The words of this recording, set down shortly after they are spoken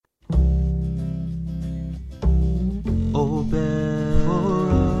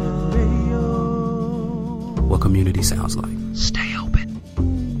he sounds like. Stay open.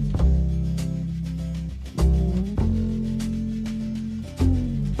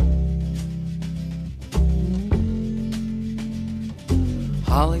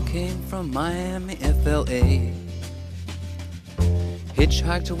 Holly came from Miami, FLA.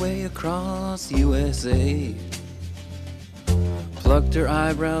 Hitchhiked away across USA. Plucked her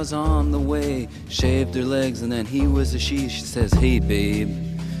eyebrows on the way. Shaved her legs and then he was a she. She says, hey babe,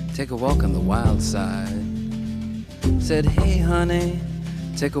 take a walk on the wild side. Said, hey honey,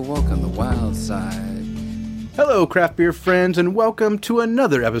 take a walk on the wild side. Hello craft beer friends and welcome to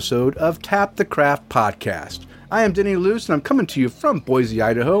another episode of Tap the Craft Podcast. I am Denny Luce, and I'm coming to you from Boise,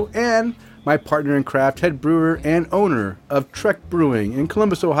 Idaho, and my partner in craft, head brewer and owner of Trek Brewing in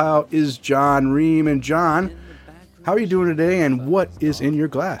Columbus, Ohio, is John Ream. And John, how are you doing today, and what is in your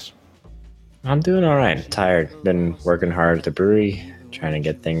glass? I'm doing all right. Tired. Been working hard at the brewery, trying to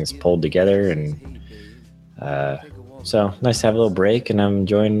get things pulled together, and so nice to have a little break, and I'm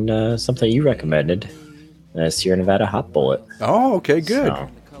enjoying something you recommended, Sierra Nevada Hop Bullet. Oh, okay, good. So,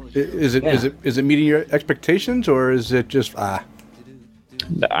 Is it meeting your expectations, or is it just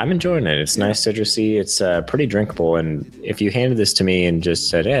I'm enjoying it. It's nice citrusy. It's pretty drinkable. And if you handed this to me and just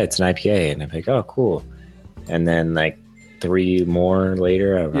said, "Yeah, it's an IPA," and I'm like, "Oh, cool," and then like 3 more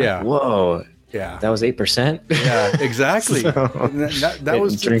later, I'm like, "Whoa, yeah, that was 8%." Yeah, exactly. So, that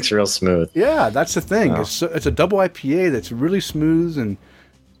was drinks real smooth. Yeah, that's the thing. Oh. It's a double IPA that's really smooth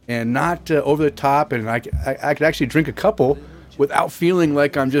and not over the top, and I could actually drink a couple without feeling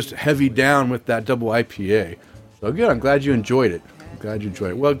like I'm just heavy down with that double IPA. So good. I'm glad you enjoyed it.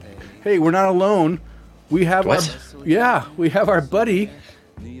 Well, hey, we're not alone. We have our buddy.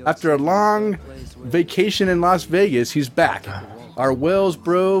 After a long vacation in Las Vegas, he's back. Our Wells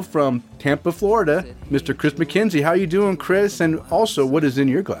bro from Tampa, Florida, Mr. Chris McKenzie. How you doing, Chris? And also, what is in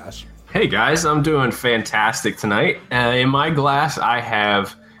your glass? Hey guys, I'm doing fantastic tonight. In my glass, I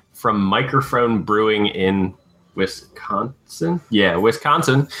have from Microphone Brewing in Wisconsin. Yeah,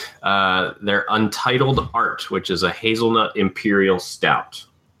 Wisconsin. Their Untitled Art, which is a hazelnut imperial stout.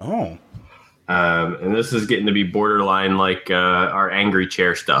 Oh. And this is getting to be borderline like our Angry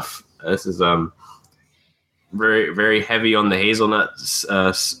Chair stuff. This is very, very heavy on the hazelnut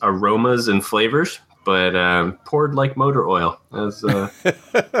aromas and flavors, but poured like motor oil. But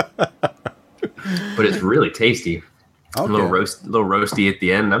it's really tasty. Okay. A little roasty at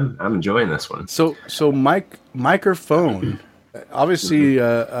the end. I'm enjoying this one. So Microphone, obviously,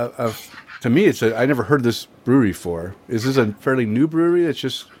 to me, I never heard this brewery before. Is this a fairly new brewery? It's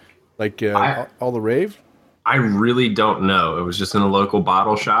just like all the rave? I really don't know. It was just in a local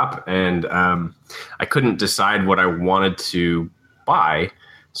bottle shop, and I couldn't decide what I wanted to buy,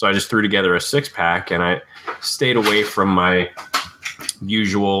 so I just threw together a 6-pack, and I stayed away from my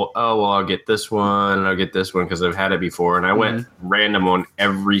usual, I'll get this one and I'll get this one because I've had it before, and I went random on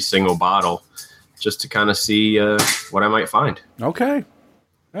every single bottle just to kind of see what I might find. Okay.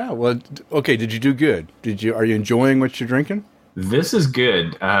 Yeah, well, okay, did you do good? Are you enjoying what you're drinking? This is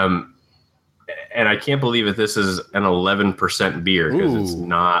good. And I can't believe that this is an 11% beer because it's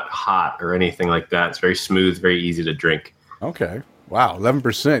not hot or anything like that. It's very smooth, very easy to drink. Okay. Wow,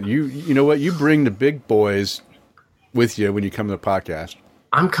 11%. You know what? You bring the big boys with you when you come to the podcast.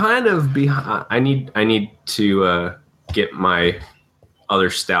 I'm kind of behind. I need to get my other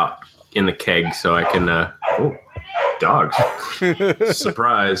stout in the keg so I can. Dogs!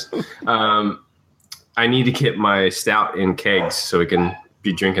 Surprise! I need to get my stout in kegs so we can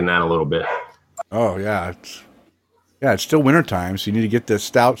be drinking that a little bit. Oh yeah, it's still wintertime, so you need to get the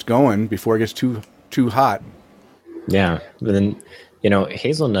stouts going before it gets too hot. Yeah, but then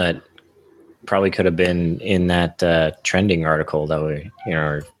hazelnut probably could have been in that trending article that we,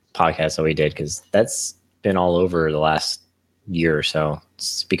 our podcast that we did, because that's been all over the last year or so.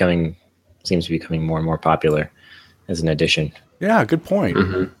 Seems to be becoming more and more popular as an addition. Yeah, good point.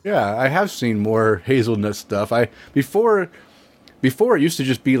 Mm-hmm. Yeah, I have seen more hazelnut stuff. Before it used to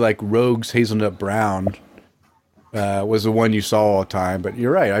just be like Rogue's Hazelnut Brown was the one you saw all the time. But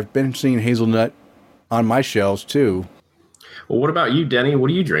you're right, I've been seeing hazelnut on my shelves too. Well, what about you, Denny?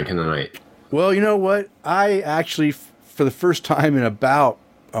 What are you drinking tonight? Well, you know what? I actually, for the first time in about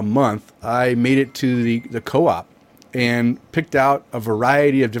a month, I made it to the co-op and picked out a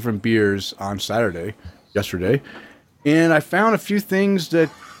variety of different beers on yesterday. And I found a few things that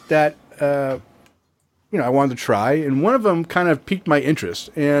I wanted to try. And one of them kind of piqued my interest.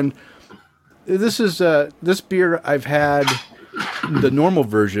 And this is this beer I've had, the normal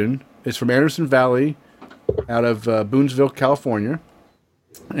version. It's from Anderson Valley out of Boonesville, California.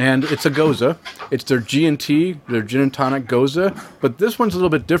 And it's a Goza. It's their G&T, their gin and tonic Goza. But this one's a little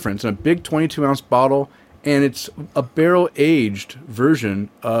bit different. It's in a big 22-ounce bottle. and it's a barrel-aged version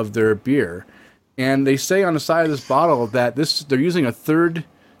of their beer. And they say on the side of this bottle that they're using a third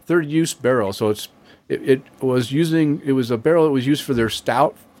use barrel. So it was a barrel that was used for their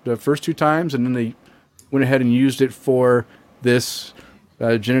stout the first 2 times, and then they went ahead and used it for this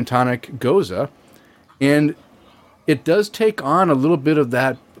gin and tonic Goza. And it does take on a little bit of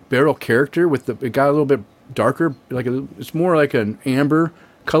that barrel character it got a little bit darker, it's more like an amber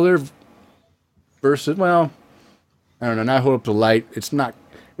color versus, well, I don't know, not hold up the light. It's not,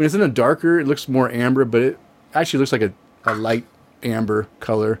 when it's in a darker, it looks more amber, but it actually looks like a light amber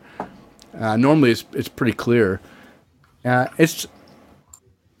color. Normally it's pretty clear.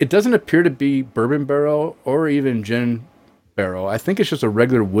 It doesn't appear to be bourbon barrel or even gin barrel. I think it's just a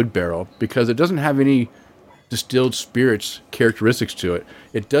regular wood barrel because it doesn't have any distilled spirits characteristics to it.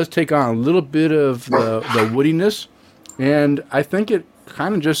 It does take on a little bit of the woodiness, and I think it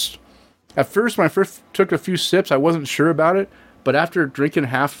kind of just, at first, when I first took a few sips, I wasn't sure about it, but after drinking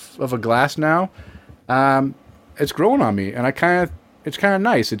half of a glass now, it's growing on me, and it's kind of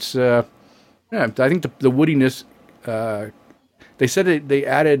nice. It's I think the woodiness, they said they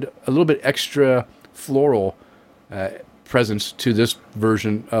added a little bit extra floral presence to this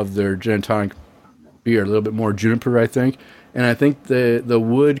version of their gin and tonic beer, a little bit more juniper, I think. And I think the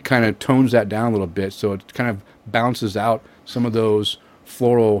wood kind of tones that down a little bit, so it kind of balances out some of those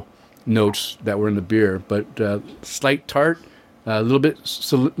floral notes that were in the beer. But slight tart, a little bit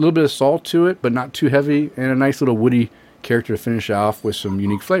of salt to it, but not too heavy, and a nice little woody character to finish off with some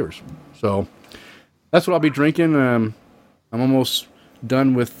unique flavors. So that's what I'll be drinking. I'm almost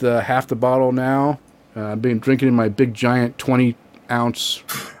done with half the bottle now. I've been drinking in my big giant 20-ounce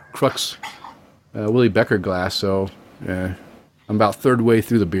Crux Willie Becker glass, so I'm about third way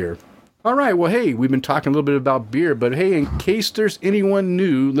through the beer. All right, well, hey, we've been talking a little bit about beer, but hey, in case there's anyone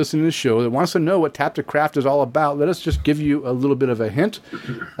new listening to the show that wants to know what Tap to Craft is all about, let us just give you a little bit of a hint.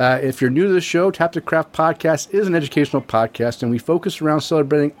 If you're new to the show, Tap to Craft podcast is an educational podcast, and we focus around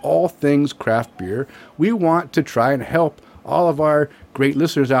celebrating all things craft beer. We want to try and help all of our great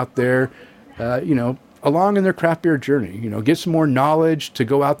listeners out there, along in their craft beer journey, get some more knowledge to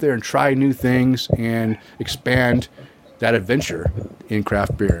go out there and try new things and expand that adventure in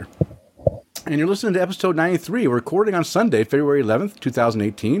craft beer. And you're listening to episode 93. We're recording on Sunday, February 11th,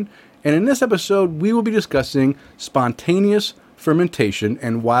 2018. And in this episode, we will be discussing spontaneous fermentation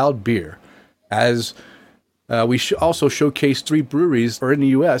and wild beer, as we also showcase 3 breweries in the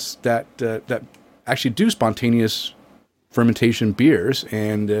U.S. that actually do spontaneous fermentation beers,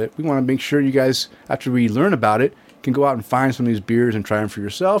 and we want to make sure you guys, after we learn about it, can go out and find some of these beers and try them for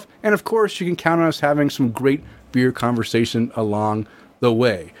yourself. And of course, you can count on us having some great beer conversation along the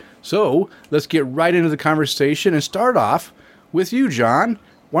way. So let's get right into the conversation and start off with you, John.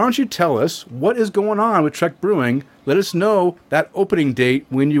 Why don't you tell us what is going on with Trek Brewing? Let us know that opening date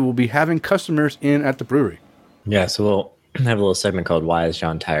when you will be having customers in at the brewery. Yeah, so we'll have a little segment called "Why Is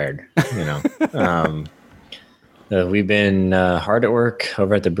John Tired?" We've been hard at work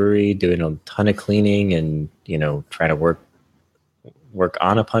over at the brewery, doing a ton of cleaning and, trying to work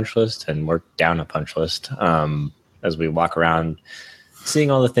on a punch list and work down a punch list. As we walk around,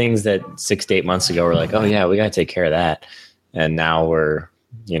 seeing all the things that 6 to 8 months ago we're like, oh yeah, we got to take care of that. And now we're,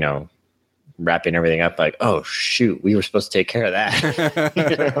 wrapping everything up like, oh shoot, we were supposed to take care of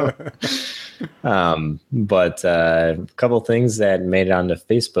that. But a couple of things that made it onto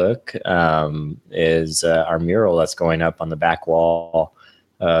Facebook is our mural that's going up on the back wall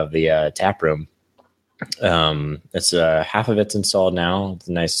of the tap room. It's half of it's installed now. It's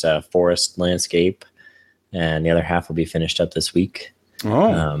a nice forest landscape, and the other half will be finished up this week.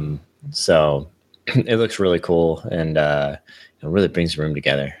 So it looks really cool, and it really brings the room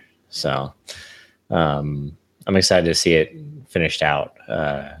together. So I'm excited to see it finished out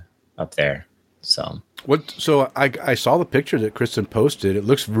up there. So I saw the picture that Kristen posted. It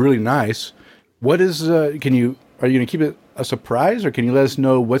looks really nice. What is are you going to keep it a surprise, or can you let us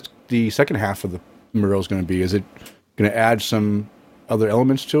know what the second half of the mural is going to be? Is it going to add some other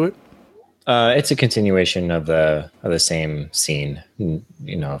elements to it? It's a continuation of the same scene,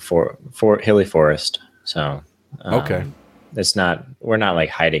 for hilly forest. So okay. We're not like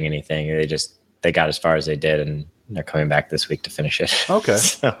hiding anything. They got as far as they did, and they're coming back this week to finish it. Okay.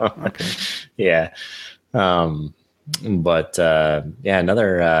 Okay. Yeah.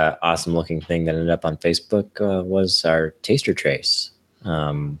 Another awesome looking thing that ended up on Facebook was our taster trace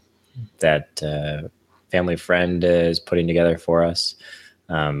that family friend is putting together for us.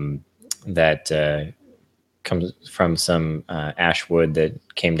 That comes from some ash wood that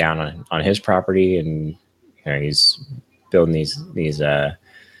came down on his property, and he's building these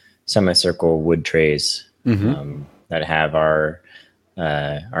semicircle wood trays that have our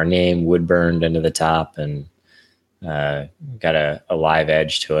name wood burned into the top and got a live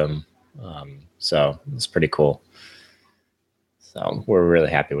edge to them. So it's pretty cool. So we're really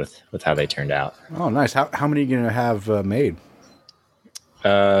happy with how they turned out. Oh, nice. How many are you going to have made?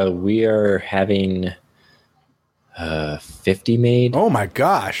 We are having 50 made. Oh my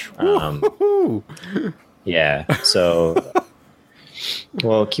gosh. Yeah. So,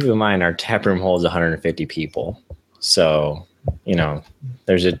 well, keep in mind our tap room holds 150 people. So,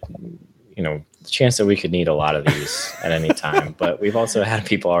 there's a chance that we could need a lot of these at any time. But we've also had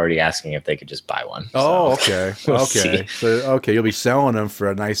people already asking if they could just buy one. Oh, okay. We'll okay. see. So, you'll be selling them for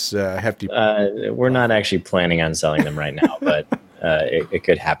a nice hefty. We're not actually planning on selling them right now, but it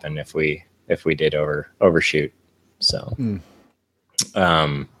could happen if we did overshoot. So,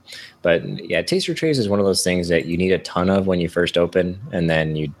 but yeah, taster trays is one of those things that you need a ton of when you first open, and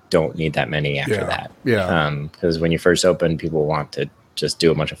then you don't need that many after that. Yeah. Because when you first open, people want to just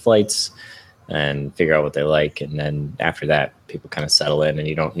do a bunch of flights and figure out what they like, and then after that, people kind of settle in, and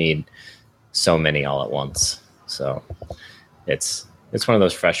you don't need so many all at once. So it's one of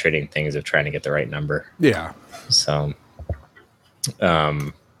those frustrating things of trying to get the right number. Yeah. So,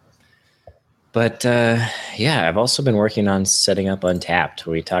 but yeah, I've also been working on setting up Untapped.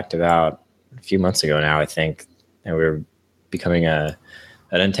 We talked about a few months ago now, I think, and we were becoming an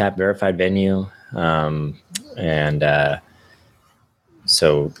Untapped verified venue.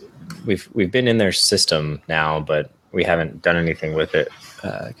 So we've been in their system now, but we haven't done anything with it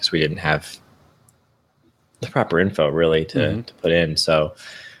because we didn't have the proper info really to put in. So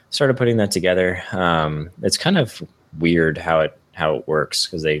started putting that together. It's kind of weird how it works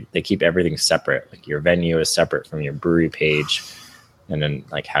because they keep everything separate. Like your venue is separate from your brewery page, and then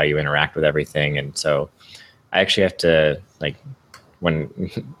like how you interact with everything. And so I actually have to, like, when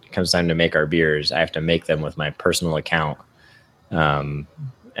it comes time to make our beers, I have to make them with my personal account. And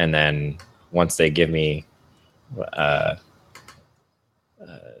then once they give me the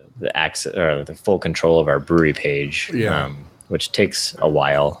access or the full control of our brewery page, which takes a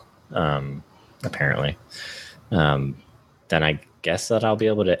while, apparently, then I guess that I'll be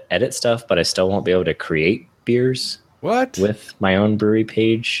able to edit stuff, but I still won't be able to create beers. What? With my own brewery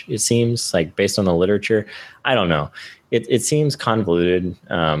page, it seems like, based on the literature. I don't know. It seems convoluted,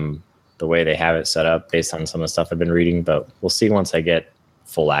 the way they have it set up based on some of the stuff I've been reading, but we'll see once I get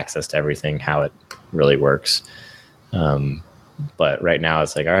full access to everything, how it really works. But right now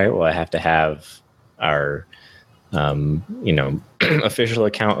it's like, all right, well, I have to have our, official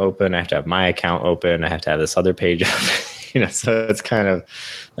account open. I have to have my account open. I have to have this other page open, so it's kind of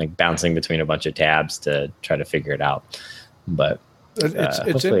like bouncing between a bunch of tabs to try to figure it out. But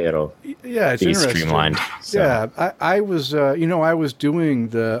hopefully it'll be streamlined. So. Yeah, I was, I was doing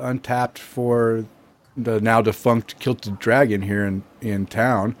the Untapped for the now defunct Kilted Dragon here in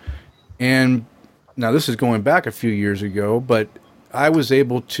town. And now this is going back a few years ago, but I was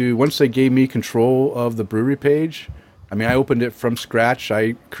able to, once they gave me control of the brewery page, I mean, I opened it from scratch.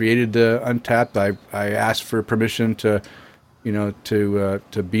 I created the Untapped. I asked for permission to be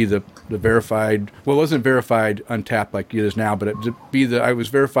the verified, well, it wasn't verified Untapped like it is now, but I was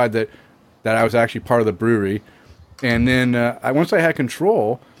verified that I was actually part of the brewery. And then once I had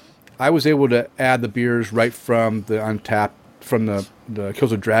control, I was able to add the beers right from the Untapped, from the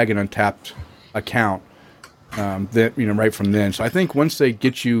Kills of Dragon Untapped account, right from then. So I think once they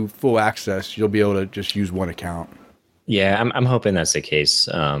get you full access, you'll be able to just use one account. Yeah, I'm hoping that's the case.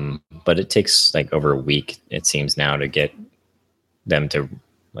 But it takes like over a week, it seems now, to get them to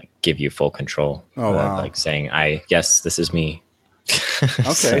like give you full control. Oh, wow. Like saying, yes, this is me.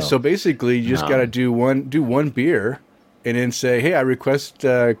 Okay, so basically you just got to do one beer and then say, hey, I request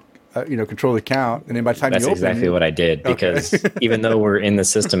control the account, and then by the time that's you open, exactly what I did, because even though we're in the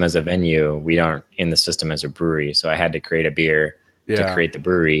system as a venue, we aren't in the system as a brewery. So I had to create a beer to create the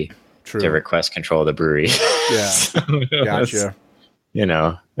brewery. True. To request control of the brewery. Yeah, so gotcha.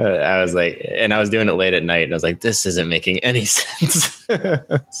 I was like, and I was doing it late at night, and I was like, this isn't making any sense.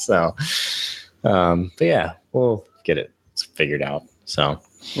 So, but yeah, we'll get it figured out. So,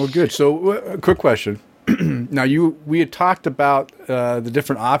 well, good. So, quick question. Now, we had talked about the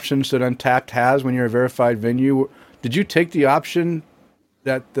different options that Untapped has when you're a verified venue. Did you take the option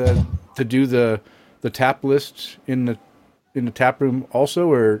that to do the tap list in the tap room also,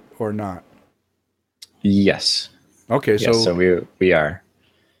 or not? Yes. Okay. Yes, so we are.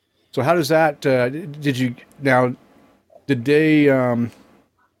 So how does that? Did they?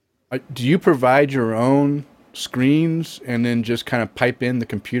 Do you provide your own screens and then just kind of pipe in the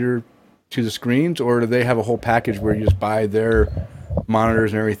computer to the screens, or do they have a whole package where you just buy their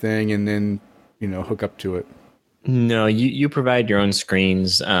monitors and everything, and then hook up to it? No, you provide your own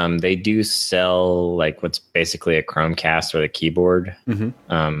screens. They do sell like what's basically a Chromecast with a keyboard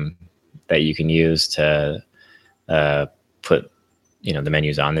that you can use to put the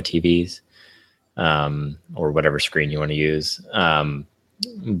menus on the TVs or whatever screen you want to use.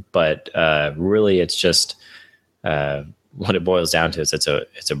 But really, it's just what it boils down to is it's a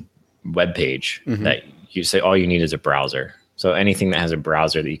web page that you say all you need is a browser. So anything that has a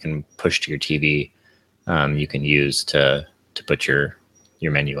browser that you can push to your TV, you can use to put your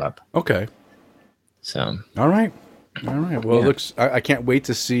menu up. Okay. So all right. Well, It looks. I can't wait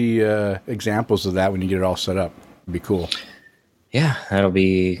to see examples of that when you get it all set up. It'd be cool. Yeah, that'll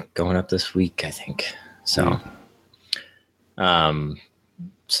be going up this week, I think. So,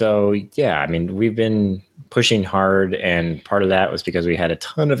 so yeah, I mean, we've been pushing hard, and part of that was because we had a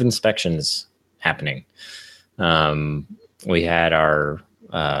ton of inspections happening. We had our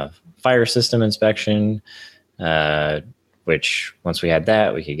fire system inspection, which once we had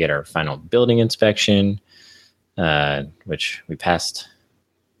that, we could get our final building inspection, which we passed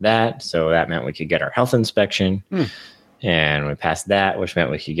that. So that meant we could get our health inspection. And we passed that, which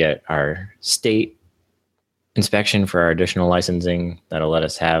meant we could get our state inspection for our additional licensing that'll let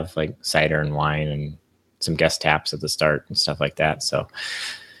us have like cider and wine and some guest taps at the start and stuff like that. So,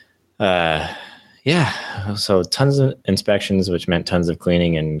 so tons of inspections, which meant tons of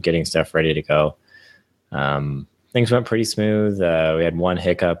cleaning and getting stuff ready to go. Things went pretty smooth. We had one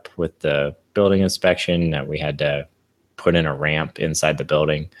hiccup with the building inspection that we had to put in a ramp inside the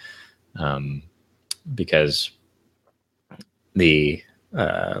building because the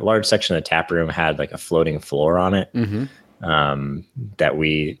large section of the tap room had like a floating floor on it that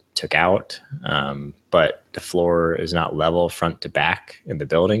we took out. But the floor is not level front to back in the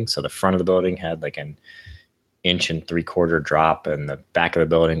building. So the front of the building had like an 1 3/4 drop, and the back of the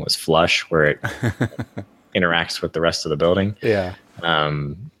building was flush where it interacts with the rest of the building. Yeah.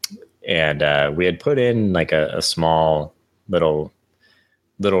 And we had put in like a small little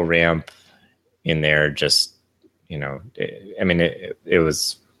ramp in there, just, it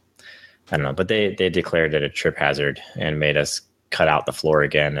was, I don't know, but they declared it a trip hazard and made us cut out the floor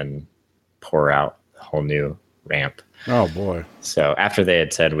again and pour out a whole new ramp. Oh boy. So after they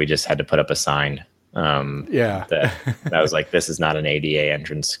had said, we just had to put up a sign. That was like, this is not an ADA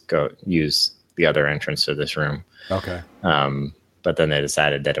entrance. Go use the other entrance to this room. Okay. But then they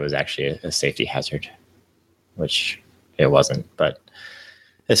decided that it was actually a safety hazard, which it wasn't, but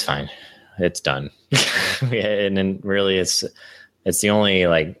it's fine. It's done. And then really it's the only,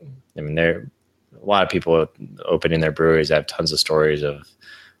 there a lot of people opening their breweries have tons of stories of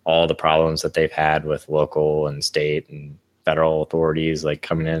all the problems that they've had with local and state and federal authorities, like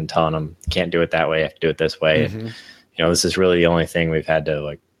coming in and telling them, can't do it that way, you have to do it this way. And, this is really the only thing we've had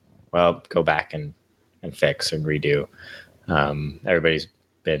to go back and fix and redo. Everybody's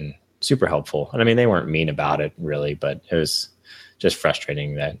been super helpful. And I mean, they weren't mean about it really, but it was just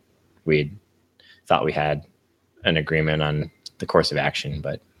frustrating that we thought we had an agreement on the course of action,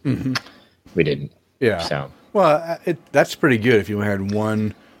 but we didn't. Yeah. So, well, that's pretty good. If you had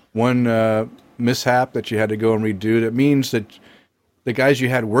one mishap that you had to go and redo, that means that the guys you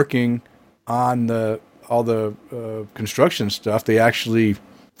had working on all the construction stuff, they actually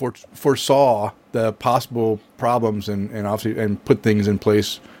foresaw the possible problems and obviously and put things in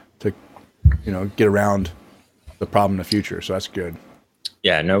place to get around the problem in the future. So that's good.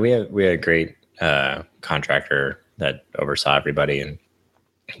 Yeah, no, we had a great contractor that oversaw everybody, and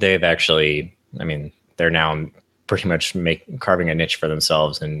they've actually, they're now pretty much carving a niche for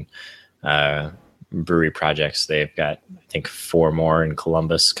themselves in brewery projects. They've got, I think, 4 more in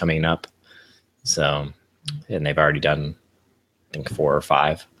Columbus coming up. So, and they've already done, I think, 4 or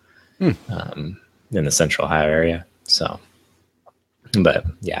 5 in the Central Ohio area. So, but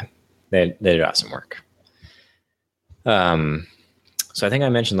yeah, they did awesome work. So I think I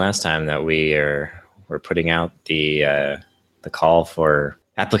mentioned last time that we're putting out the call for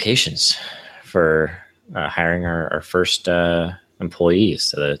applications for hiring our first employees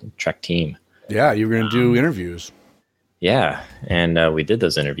to the Trek team. Yeah, you were going to do interviews. Yeah, and we did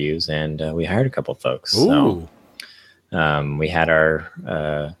those interviews, and we hired a couple folks. Ooh. So we had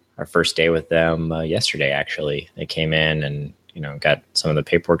our first day with them yesterday. Actually, they came in and got some of the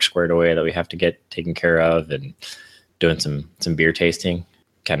paperwork squared away that we have to get taken care of, and doing some beer tasting,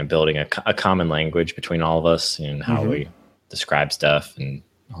 kind of building a common language between all of us and how we describe stuff and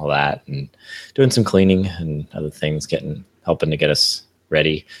all that, and doing some cleaning and other things, helping to get us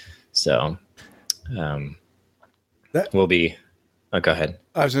ready. So we'll be. Oh, go ahead.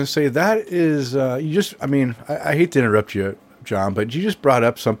 I was going to say that is I hate to interrupt you, John, but you just brought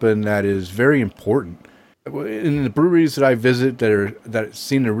up something that is very important. In the breweries that I visit that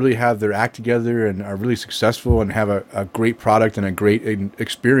seem to really have their act together and are really successful and have a great product and a great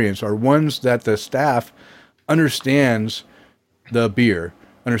experience are ones that the staff understands the beer,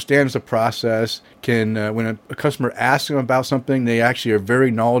 understands the process, can when a customer asks them about something, they actually are very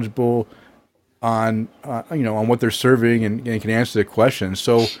knowledgeable on what they're serving and can answer the questions.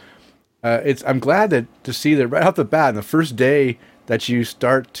 So I'm glad to see that right off the bat, in the first day that you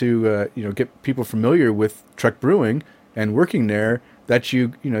start to get people familiar with Trek Brewing and working there, that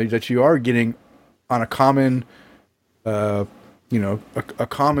you are getting on a common a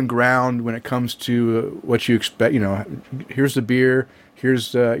common ground when it comes to what you expect. Here's the beer.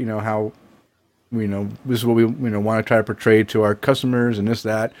 Here's how this is what we want to try to portray to our customers and this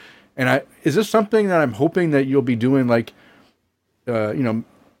that. And is this something that I'm hoping that you'll be doing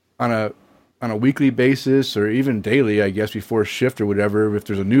on a weekly basis or even daily, I guess, before a shift or whatever, if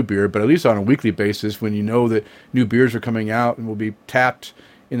there's a new beer, but at least on a weekly basis when you know that new beers are coming out and will be tapped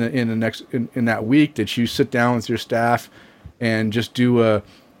in that week, that you sit down with your staff and just do a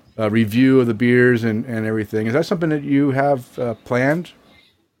review of the beers and everything. Is that something that you have planned?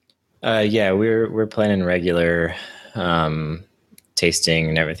 Yeah, we're planning regular tasting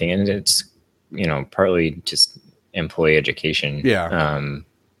and everything, and it's partly just employee education. Yeah.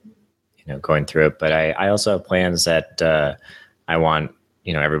 Going through it, but I also have plans that I want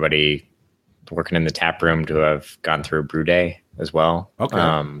everybody working in the tap room to have gone through a brew day as well.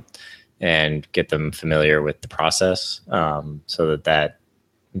 Okay. And get them familiar with the process, so that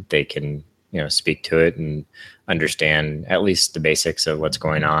they can speak to it and understand at least the basics of what's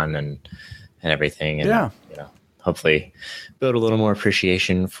going on and everything. And, hopefully build a little more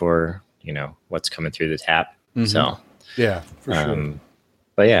appreciation for what's coming through the tap. Mm-hmm. So yeah, for sure.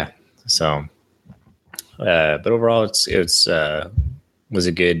 But yeah. So, but overall, it was a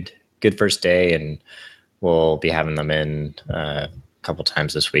good first day, and we'll be having them in a couple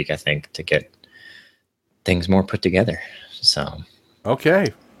times this week, I think, to get things more put together. So,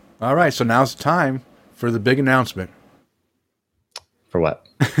 okay, all right. So now's the time for the big announcement. For what?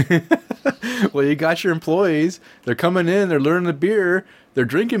 Well, you got your employees. They're coming in. They're learning the beer. They're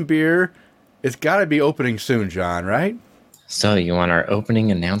drinking beer. It's got to be opening soon, John. Right? So you want our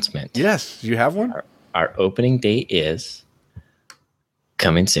opening announcement? Yes. Do you have one? Our opening date is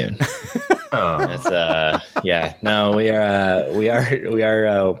coming soon. Yeah. No, we are.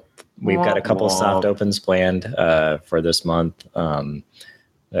 We've got a couple soft opens planned for this month.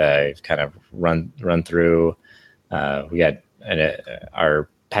 I've kind of run through. We got our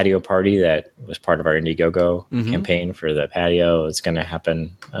patio party that was part of our Indiegogo campaign for the patio. It's going to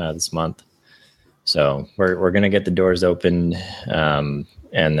happen this month. So we're going to get the doors open, and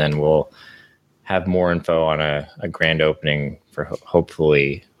then we'll have more info on a grand opening for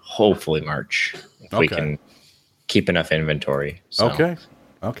hopefully March, if we can keep enough inventory. So. Okay.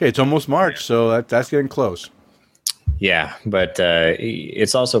 It's almost March, so that's getting close. Yeah, but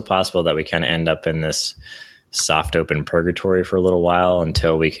it's also possible that we kind of end up in this soft open purgatory for a little while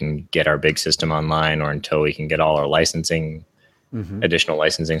until we can get our big system online, or until we can get all our licensing. Additional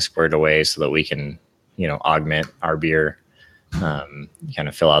licensing squared away so that we can, augment our beer, kind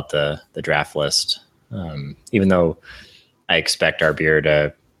of fill out the draft list. Even though I expect our beer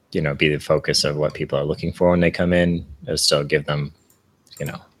to, be the focus of what people are looking for when they come in, I'll still give them,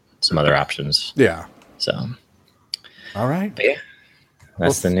 some other options. Yeah. So. All right. But yeah,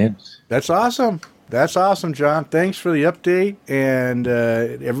 that's the news. That's awesome. That's awesome, John. Thanks for the update. And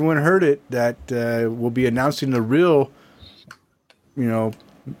everyone heard it, that we'll be announcing the real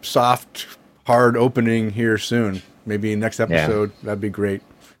soft, hard opening here soon. Maybe next episode. Yeah. That'd be great.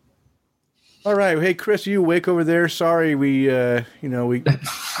 All right. Hey, Chris, you awake over there? Sorry, you were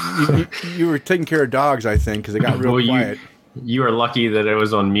taking care of dogs, I think, because it got real quiet. You are lucky that it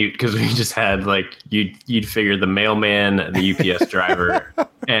was on mute, because we just had you'd figure the mailman, the UPS driver,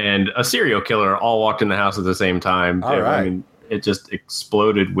 and a serial killer all walked in the house at the same time. All right. I mean, it just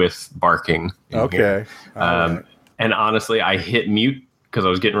exploded with barking. Okay. Right. And honestly, I hit mute because I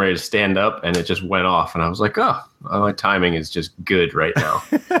was getting ready to stand up, and it just went off. And I was like, my timing is just good right now.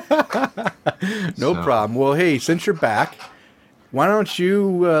 No problem. Well, hey, since you're back, why don't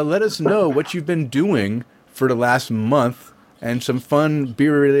you let us know what you've been doing for the last month and some fun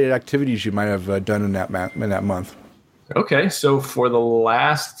beer-related activities you might have done in that month. Okay, so for the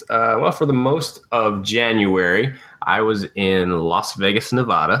for the most of January, I was in Las Vegas,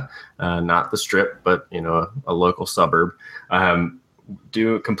 Nevada, not the Strip, but a local suburb,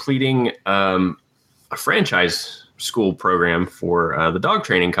 completing a franchise school program for the dog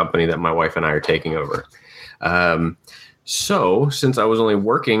training company that my wife and I are taking over. So since I was only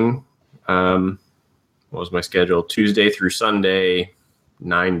working, what was my schedule? Tuesday through Sunday,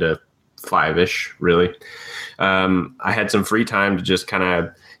 9 to 5-ish, really. I had some free time to just kind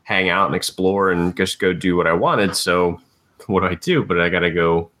of hang out and explore and just go do what I wanted. So what do I do? But I got to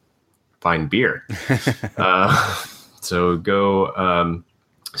go find beer. So go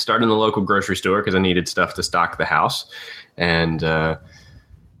start in the local grocery store because I needed stuff to stock the house, and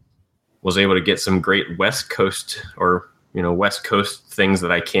was able to get some great West Coast things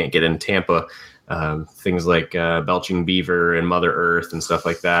that I can't get in Tampa. Things like Belching Beaver and Mother Earth and stuff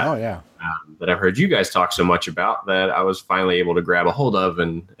like that. Oh, yeah. That I've heard you guys talk so much about that I was finally able to grab a hold of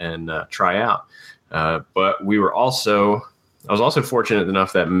and try out. But I was also fortunate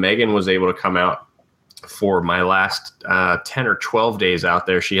enough that Megan was able to come out for my last 10 or 12 days out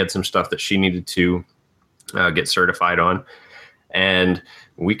there. She had some stuff that she needed to get certified on. And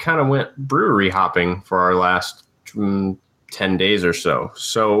we kind of went brewery hopping for our last 10 days or so.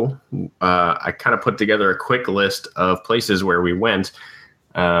 So I kind of put together a quick list of places where we went.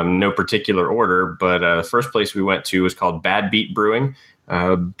 No particular order, but the first place we went to was called Bad Beat Brewing.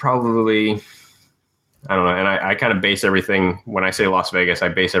 Probably, I don't know. And I kind of base everything, when I say Las Vegas, I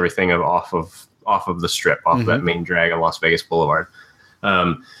base everything off of the strip, off that main drag on Las Vegas Boulevard.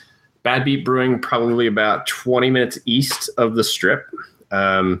 Bad Beat Brewing, probably about 20 minutes east of the strip.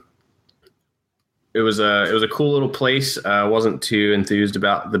 It was a cool little place. Wasn't too enthused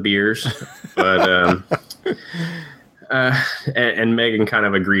about the beers, but and Megan kind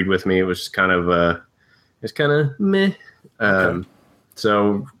of agreed with me. It was kind of meh. Okay.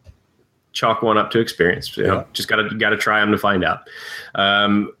 So chalk one up to experience. You know, just gotta try them to find out.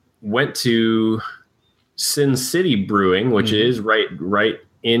 Went to Sin City Brewing, which is right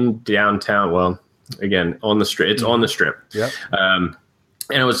in downtown. Well, again, on the strip. It's on the strip. Yep.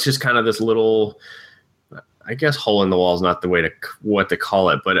 And it was just kind of this little, I guess, hole in the wall is not the way to call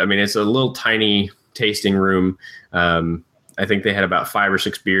it, but I mean, it's a little tiny tasting room. I think they had about 5 or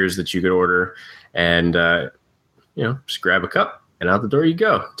 6 beers that you could order, and just grab a cup and out the door you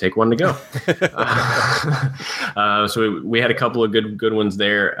go. Take one to go. So we had a couple of good ones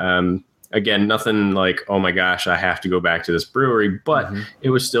there. Again, nothing like, oh my gosh, I have to go back to this brewery, but it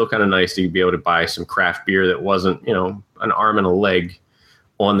was still kind of nice to be able to buy some craft beer that wasn't, an arm and a leg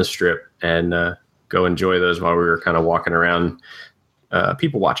on the strip, and go enjoy those while we were kind of walking around,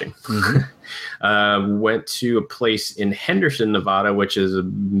 people watching. Went to a place in Henderson, Nevada, which is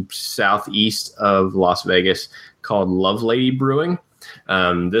southeast of Las Vegas, called Love Lady Brewing.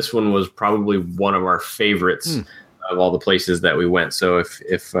 This one was probably one of our favorites of all the places that we went. So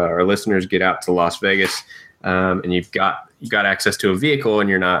if our listeners get out to Las Vegas, and you've got access to a vehicle and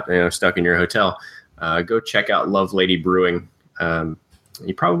you're not stuck in your hotel, go check out Love Lady Brewing.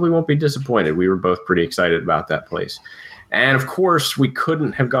 You probably won't be disappointed. We were both pretty excited about that place. And of course, we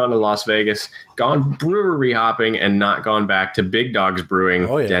couldn't have gone to Las Vegas, gone brewery hopping, and not gone back to Big Dogs Brewing,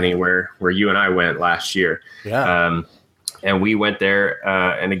 Denny, where you and I went last year. Yeah. And we went there,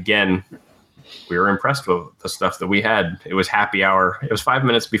 and again, we were impressed with the stuff that we had. It was happy hour. It was 5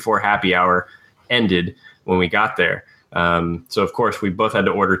 minutes before happy hour ended when we got there. So of course we both had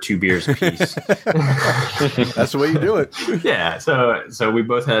to order 2 beers apiece. That's the way you do it. Yeah. So we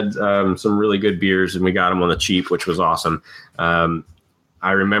both had some really good beers, and we got them on the cheap, which was awesome.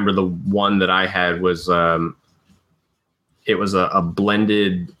 I remember the one that I had was it was a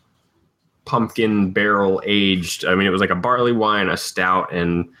blended pumpkin barrel aged. I mean, it was like a barley wine, a stout,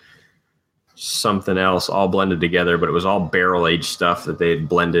 and something else all blended together, but it was all barrel aged stuff that they had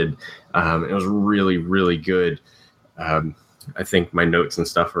blended. It was really, really good. I think my notes and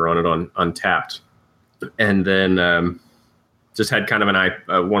stuff are on it on Untappd. And then just had kind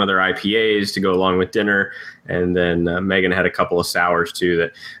of one of their IPAs to go along with dinner. And then Megan had a couple of sours too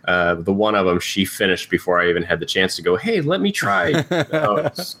that the one of them she finished before I even had the chance to go, hey, let me try. Oh,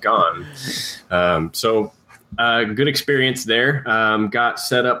 it's gone. So good experience there. Got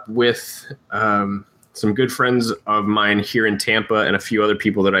set up with some good friends of mine here in Tampa, and a few other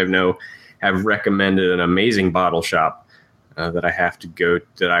people that I know have recommended an amazing bottle shop that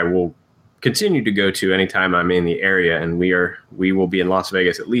I will continue to go to anytime I'm in the area. And we will be in Las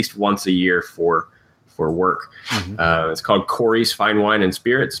Vegas at least once a year for work. It's called Corey's Fine Wine and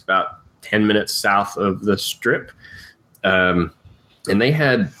Spirits, about 10 minutes south of the strip. And they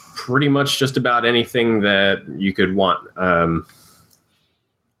had pretty much just about anything that you could want.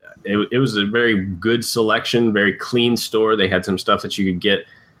 It was a very good selection, very clean store. They had some stuff that you could get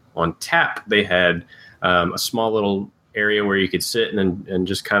on tap. They had a small little area where you could sit and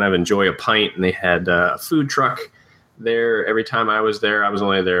just kind of enjoy a pint. And they had a food truck there every time I was there. I was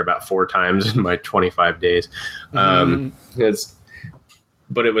only there about 4 times in my 25 days. But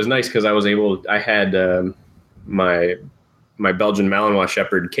it was nice because I had my Belgian Malinois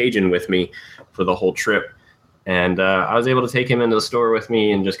Shepherd Cajun with me for the whole trip. And I was able to take him into the store with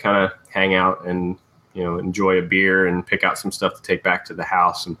me and just kind of hang out and, enjoy a beer and pick out some stuff to take back to the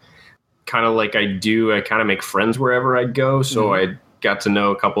house. And kind of like I kind of make friends wherever I'd go. So I got to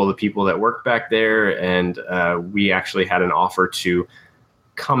know a couple of the people that worked back there. And we actually had an offer to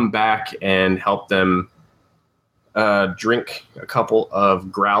come back and help them drink a couple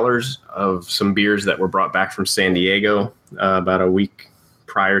of growlers of some beers that were brought back from San Diego about a week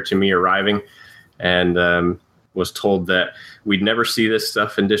prior to me arriving. And was told that we'd never see this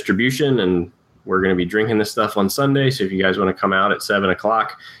stuff in distribution, and we're going to be drinking this stuff on Sunday. So if you guys want to come out at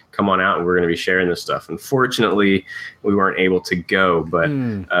 7:00, come on out and we're going to be sharing this stuff. Unfortunately, we weren't able to go, but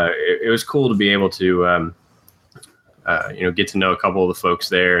it was cool to be able to, get to know a couple of the folks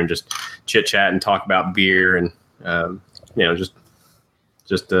there and just chit chat and talk about beer and, and just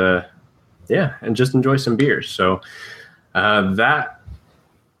enjoy some beers. So that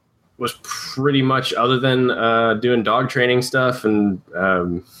was pretty much, other than doing dog training stuff and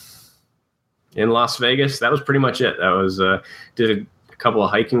in Las Vegas, that was pretty much it. That was did a couple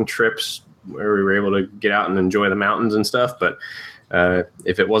of hiking trips where we were able to get out and enjoy the mountains and stuff. But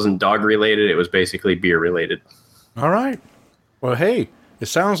if it wasn't dog related, it was basically beer related. All right. Well, hey, it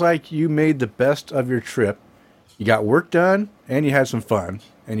sounds like you made the best of your trip. You got work done and you had some fun,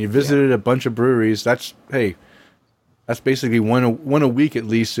 and you visited a bunch of breweries. That's basically one a week at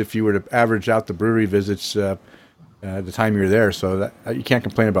least if you were to average out the brewery visits the time you're there. So that you can't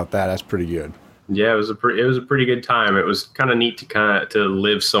complain about that. That's pretty good. Yeah, it was a pretty good time. It was kind of neat to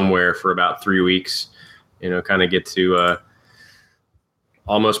live somewhere for about 3 weeks. Kind of get to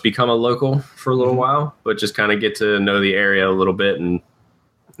almost become a local for a little while, but just kind of get to know the area a little bit, and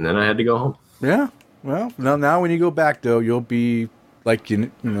then I had to go home. Yeah. Well, now when you go back though, you'll be like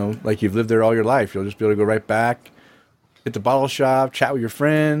like you've lived there all your life. You'll just be able to go right back, hit the bottle shop, chat with your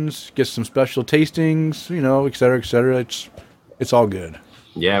friends, get some special tastings, et cetera, et cetera. It's all good.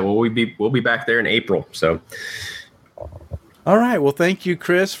 Yeah, well, we'll be back there in April. So, all right. Well, thank you,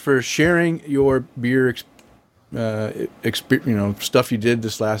 Chris, for sharing your beer, stuff you did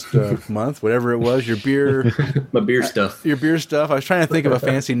this last month, whatever it was. Your beer, my beer stuff. Your beer stuff. I was trying to think of a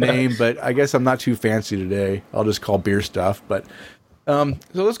fancy name, but I guess I'm not too fancy today. I'll just call beer stuff. But so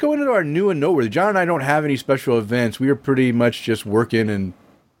let's go into our new and noteworthy. John and I don't have any special events. We are pretty much just working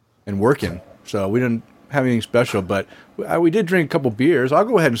and working. So we didn't have anything special, but we did drink a couple beers. I'll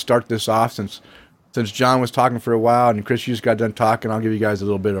go ahead and start this off since John was talking for a while and Chris, you just got done talking. I'll give you guys a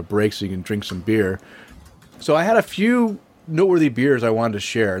little bit of a break so you can drink some beer. So I had a few noteworthy beers I wanted to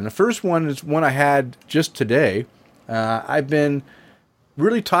share. And the first one is one I had just today. I've been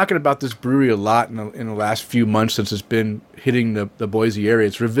really talking about this brewery a lot in the last few months since it's been hitting the Boise area.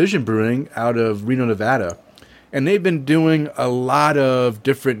 It's Revision Brewing out of Reno, Nevada. And they've been doing a lot of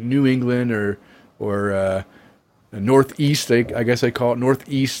different New England or Northeast, I guess they call it,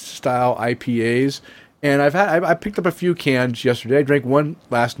 Northeast style IPAs. And I picked up a few cans yesterday. I drank one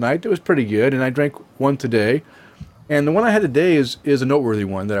last night that was pretty good, and I drank one today. And the one I had today is a noteworthy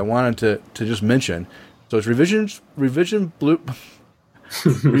one that I wanted to just mention. So it's Revision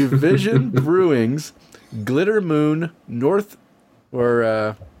Brewing's Glitter Moon North,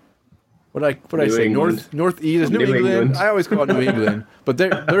 or what I say? England. Northeast. New England. I always call it New England, but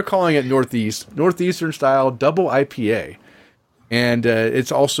they're calling it Northeastern style double IPA, and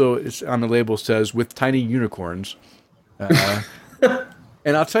it's on the label says with tiny unicorns.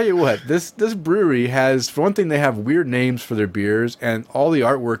 And I'll tell you what, this brewery has, for one thing, they have weird names for their beers, and all the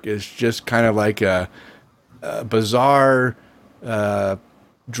artwork is just kind of like a bizarre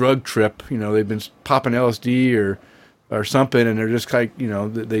drug trip. They've been popping LSD or something, and they're just like,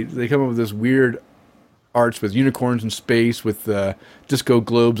 they come up with this weird arts with unicorns in space with disco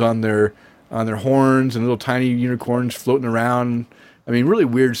globes on their horns and little tiny unicorns floating around. I mean, really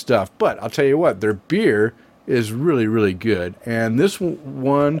weird stuff. But I'll tell you what, their beer is really, really good. And this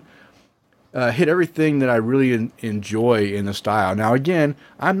one hit everything that I really enjoy in the style. Now, again,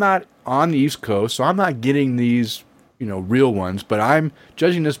 I'm not on the East Coast, so I'm not getting these, real ones, but I'm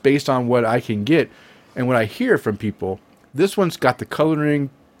judging this based on what I can get. And what I hear from people, this one's got the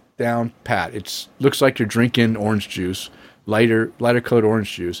coloring down pat. It looks like you're drinking orange juice, lighter colored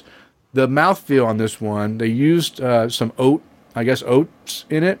orange juice. The mouthfeel on this one, they used some oats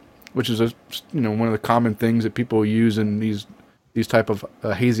in it, which is one of the common things that people use in these type of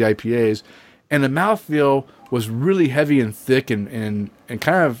hazy IPAs. And the mouthfeel was really heavy and thick and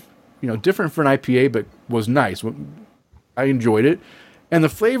kind of different for an IPA, but was nice. I enjoyed it, and the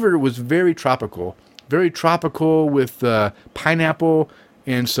flavor was very tropical with pineapple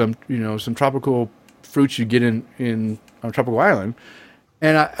and some tropical fruits you get in on a tropical island,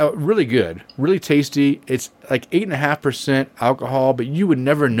 and really good, really tasty. It's like 8.5% alcohol, but you would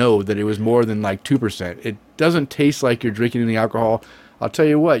never know that it was more than like 2%. It doesn't taste like you're drinking any alcohol. I'll tell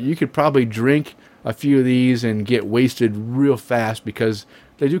you what, you could probably drink a few of these and get wasted real fast because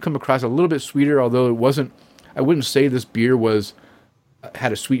they do come across a little bit sweeter, although it wasn't. I wouldn't say this beer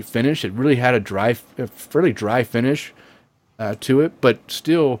had a sweet finish. It really had a fairly dry finish to it, but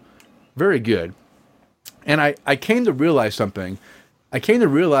still very good. And I came to realize something. I came to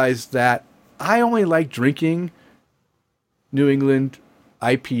realize that I only like drinking New England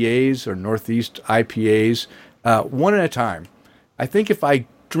IPAs or Northeast IPAs one at a time. I think if I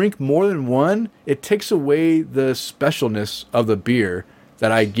drink more than one, it takes away the specialness of the beer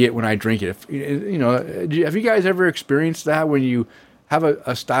that I get when I drink it. Have you guys ever experienced that when you have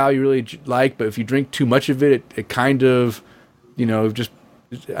a style you really like, but if you drink too much of it, it kind of, just,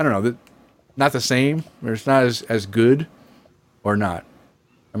 I don't know, not the same, or it's not as good, or not?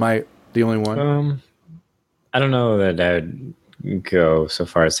 Am I the only one? I don't know that I would go so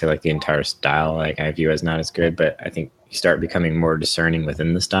far as to say like the entire style, like I view as not as good, but I think you start becoming more discerning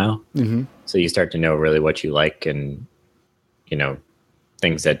within the style. Mm-hmm. So you start to know really what you like, and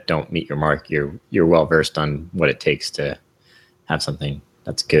things that don't meet your mark. You're well versed on what it takes to have something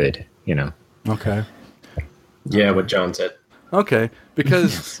that's good. Okay. Yeah, what John said. Okay,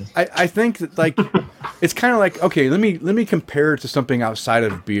 because I think that like it's kind of like, okay, let me compare it to something outside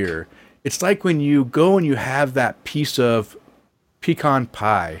of beer. It's like when you go and you have that piece of pecan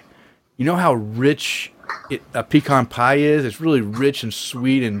pie. You know how rich a pecan pie is? It's really rich and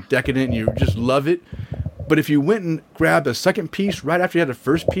sweet and decadent, and you just love it. But if you went and grabbed a second piece right after you had the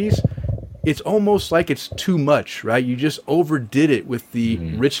first piece, it's almost like it's too much, right? You just overdid it with the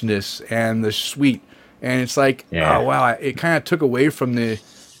richness and the sweet. And it's like, oh, wow, it kind of took away from the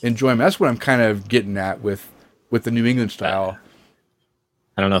enjoyment. That's what I'm kind of getting at with the New England style.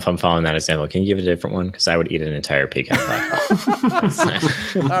 I don't know if I'm following that example. Can you give it a different one? Because I would eat an entire pecan pie.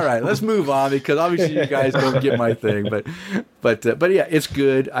 All right, let's move on because obviously you guys don't get my thing. But yeah, it's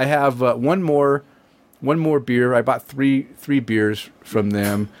good. I have one more beer. I bought three beers from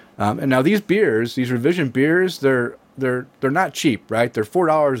them. And now these beers, these revision beers, they're not cheap, right? They're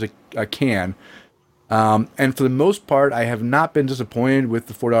 $4 a can. And for the most part, I have not been disappointed with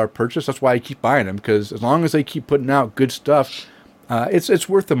the $4 purchase. That's why I keep buying them, because as long as they keep putting out good stuff, it's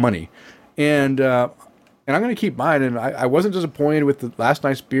worth the money. And I'm going to keep buying them. I wasn't disappointed with the last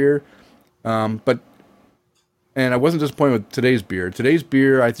night's beer, and I wasn't disappointed with today's beer. Today's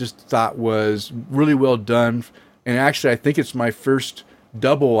beer I just thought was really well done. And actually, I think it's my first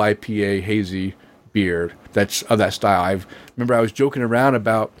double IPA hazy beer that's of that style. I remember I was joking around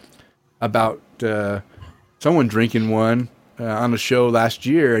about someone drinking one on the show last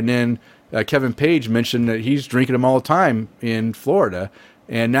year, and then Kevin Page mentioned that he's drinking them all the time in Florida,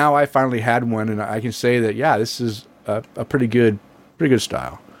 and now I finally had one, and I can say that this is a pretty good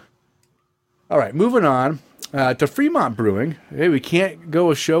style. All right, moving on to Fremont Brewing. Hey, we can't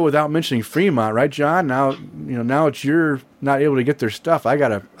go a show without mentioning Fremont, right, John? Now it's you're not able to get their stuff. I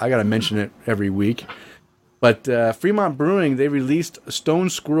gotta mention it every week. But Fremont Brewing, they released Stone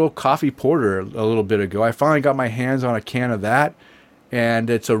Squirrel Coffee Porter a little bit ago. I finally got my hands on a can of that,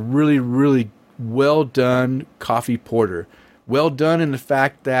 and it's a really, really well done coffee porter. Well done in the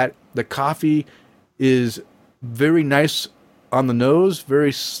fact that the coffee is very nice on the nose,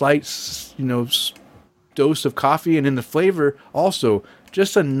 very slight, dose of coffee, and in the flavor also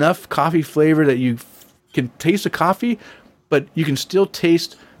just enough coffee flavor that you can taste the coffee, but you can still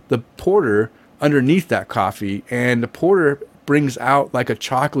taste the porter underneath that coffee, and the porter brings out like a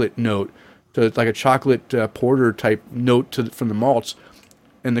chocolate note, like a chocolate porter type note from the malts,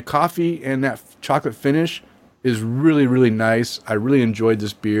 and the coffee and that chocolate finish is really, really nice. I really enjoyed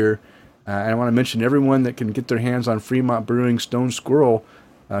this beer, and I want to mention everyone that can get their hands on Fremont Brewing Stone Squirrel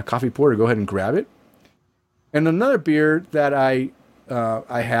Coffee Porter, go ahead and grab it. And another beer that I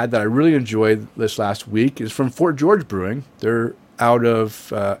had that I really enjoyed this last week is from Fort George Brewing. They're out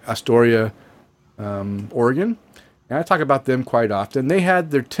of Astoria, Oregon, and I talk about them quite often. They had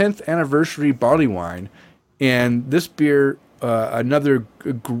their 10th anniversary barley wine, and this beer, another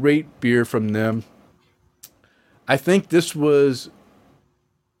great beer from them. I think this was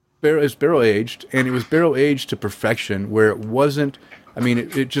barrel aged, and it was barrel aged to perfection, where it wasn't. I mean,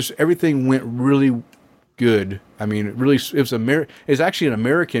 it just everything went really good. I mean, it was it's actually an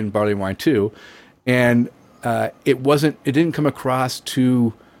American barley wine too, and it didn't come across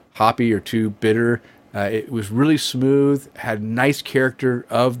too hoppy or too bitter. It was really smooth, had nice character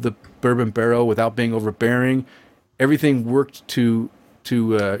of the bourbon barrel without being overbearing. Everything worked to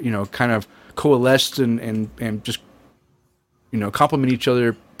kind of coalesce and just complement each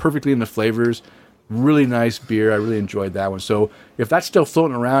other perfectly in the flavors. Really nice beer. I really enjoyed that one. So if that's still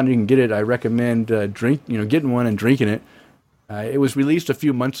floating around, you can get it. I recommend getting one and drinking it. It was released a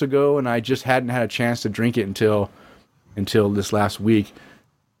few months ago, and I just hadn't had a chance to drink it until this last week.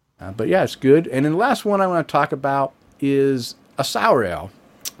 But yeah, it's good. And then the last one I want to talk about is a sour ale.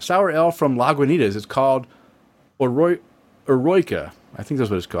 Sour ale from Lagunitas. It's called Eroica. I think that's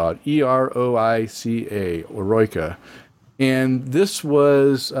what it's called. Eroica. Eroica. And this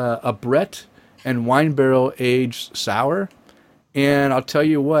was a Brett and wine barrel aged sour. And I'll tell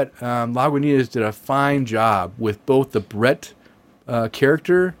you what, Lagunitas did a fine job with both the Brett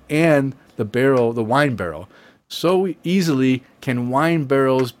character and the wine barrel. So easily can wine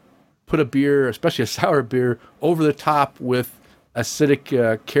barrels put a beer, especially a sour beer, over the top with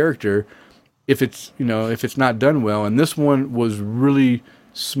acidic character if it's not done well. And this one was really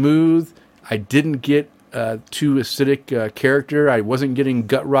smooth. I didn't get too acidic character. I wasn't getting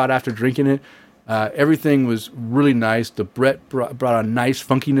gut rot after drinking it. Everything was really nice. The Brett brought a nice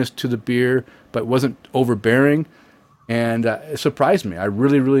funkiness to the beer, but wasn't overbearing. And it surprised me. I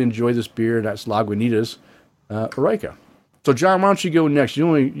really, really enjoyed this beer. That's Lagunitas Eroica. So, John, why don't you go next?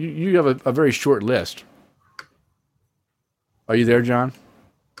 You have a very short list. Are you there, John?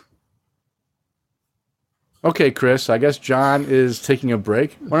 Okay, Chris. I guess John is taking a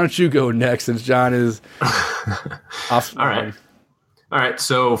break. Why don't you go next since John is off? All right.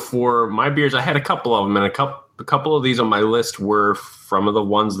 So for my beers, I had a couple of them, and a couple of these on my list were from the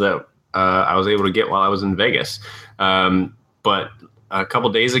ones that I was able to get while I was in Vegas. But a couple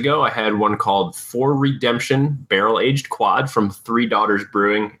days ago, I had one called For Redemption Barrel Aged Quad from Three Daughters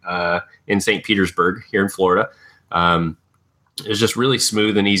Brewing in St. Petersburg here in Florida. It was just really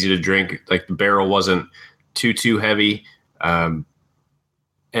smooth and easy to drink. Like the barrel wasn't too heavy, and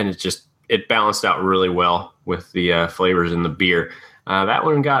it balanced out really well with the flavors in the beer. That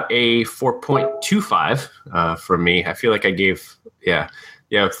one got a 4.25 from me. I feel like I gave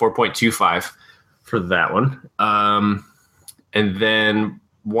 4.25 for that one. And then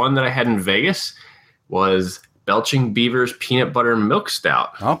one that I had in Vegas was Belching Beaver's Peanut Butter Milk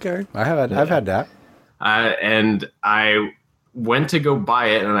Stout. Okay, I've had that. And I went to go buy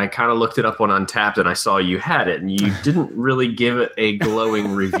it, and I kind of looked it up on Untappd, and I saw you had it, and you didn't really give it a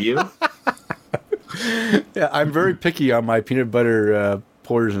glowing review. Yeah, I'm very picky on my peanut butter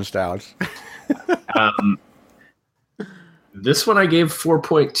porters and stouts. This one I gave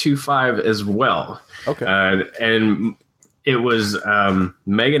 4.25 as well. Okay. And it was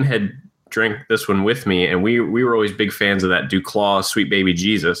Megan had drank this one with me, and we were always big fans of that Duclaw Sweet Baby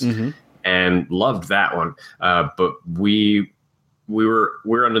Jesus, and loved that one. But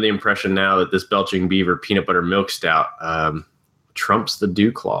we're under the impression now that this Belching Beaver Peanut Butter Milk Stout trumps the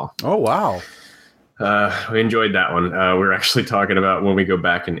Duclaw. Oh wow. We enjoyed that one. We're actually talking about when we go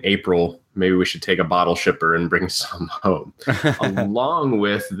back in April, maybe we should take a bottle shipper and bring some home. Along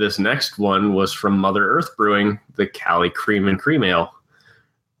with this next one was from Mother Earth Brewing, the Cali Cream and Cream Ale.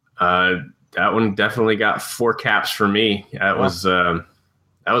 That one definitely got 4 caps for me. That was a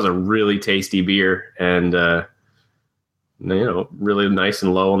really tasty beer, and really nice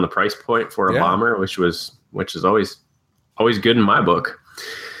and low on the price point for a bomber, which is always good in my book.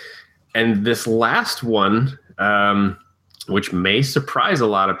 And this last one, which may surprise a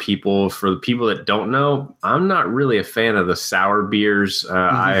lot of people, for the people that don't know, I'm not really a fan of the sour beers.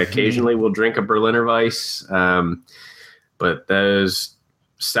 I occasionally will drink a Berliner Weiss, but those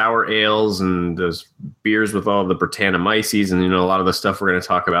sour ales and those beers with all the Brettanomyces and a lot of the stuff we're going to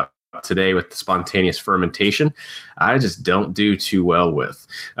talk about today with the spontaneous fermentation, I just don't do too well with.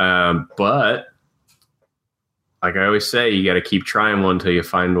 But like I always say, you got to keep trying one until you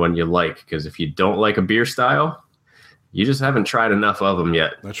find one you like, because if you don't like a beer style, you just haven't tried enough of them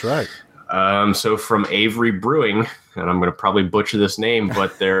yet. That's right. So from Avery Brewing, and I'm going to probably butcher this name,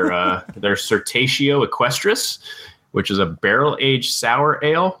 but their Certatio Equestris, which is a barrel-aged sour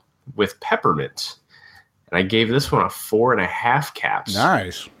ale with peppermint. And I gave this one a 4.5 caps.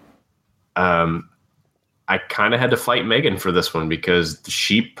 Nice. I kind of had to fight Megan for this one because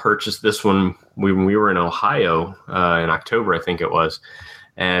she purchased this one when we were in Ohio in October, I think it was.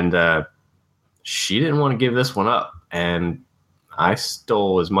 And she didn't want to give this one up. And I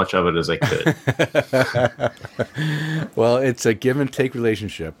stole as much of it as I could. Well, it's a give and take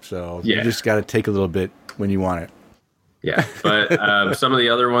relationship. So you just got to take a little bit when you want it. Yeah. But some of the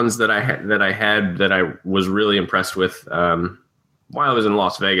other ones that I was really impressed with while I was in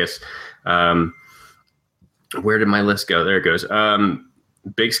Las Vegas, Where did my list go? There it goes.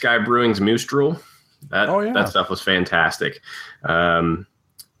 Big Sky Brewing's Moose Drool. That stuff was fantastic.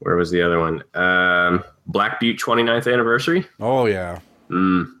 Where was the other one? Black Butte 29th anniversary. Oh yeah.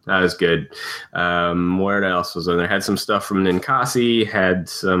 That was good. Where else was on there? Had some stuff from Ninkasi. Had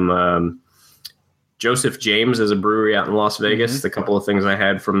some Joseph James as a brewery out in Las Vegas. Mm-hmm. A couple of things I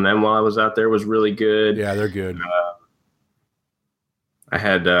had from them while I was out there was really good. Yeah, they're good. I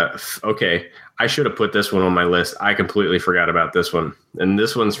had okay. I should have put this one on my list. I completely forgot about this one. And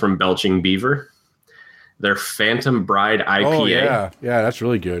this one's from Belching Beaver. Their Phantom Bride IPA. Oh yeah, that's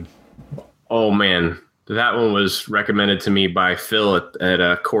really good. Oh man, that one was recommended to me by Phil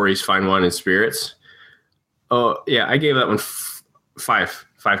at Corey's Fine Wine and Spirits. Oh yeah, I gave that one five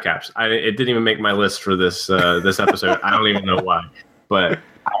caps. It didn't even make my list for this episode. I don't even know why, but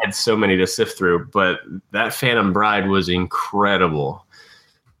I had so many to sift through. But that Phantom Bride was incredible.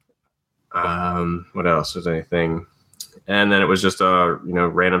 What else was anything? And then it was just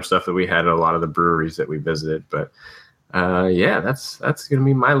random stuff that we had at a lot of the breweries that we visited. But yeah, that's gonna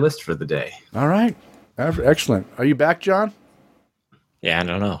be my list for the day. All right, excellent. Are you back, John? Yeah, I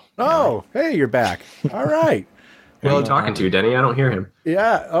don't know. Oh, hey, you're back. All right. Who are you talking to, Denny? I don't hear him.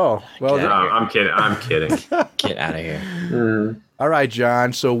 Yeah. Oh, well. Yeah. I'm kidding. I'm kidding. Get out of here. All right,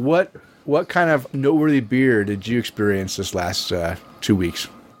 John. So what kind of noteworthy beer did you experience this last 2 weeks?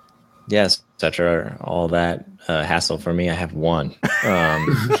 Yes, after all that hassle for me, I have one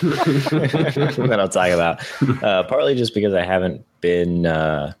that I'll talk about. Partly just because I haven't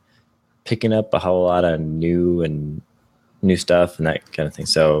been picking up a whole lot of new stuff and that kind of thing.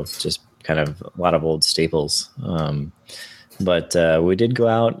 So just kind of a lot of old staples. But we did go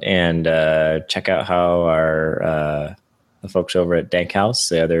out and check out how the folks over at Dank House,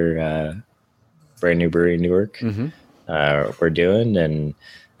 the other brand new brewery in Newark, were doing. And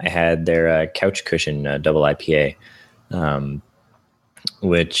I had their Couch Cushion double IPA,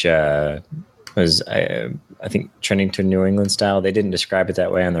 which was, I think, trending to New England style. They didn't describe it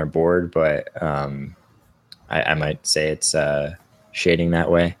that way on their board, but I might say it's shading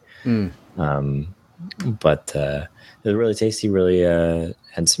that way. But it was really tasty, really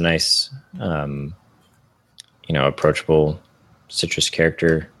had some nice, approachable citrus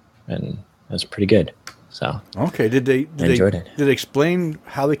character, and it was pretty good. So okay, did they enjoyed it. Did they explain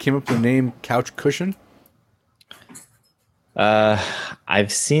how they came up with the name Couch Cushion?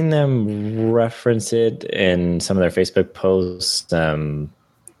 I've seen them reference it in some of their Facebook posts.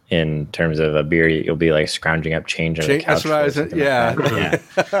 In terms of a beer, you'll be like scrounging up change on the couch. That's what I was. Yeah,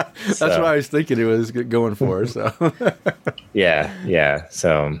 that's what I was thinking it was going for. So yeah.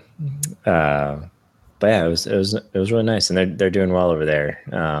 So, but yeah, it was really nice, and they're doing well over there.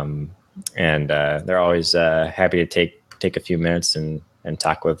 And they're always happy to take a few minutes and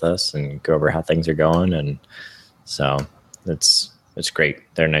talk with us and go over how things are going. And so it's great.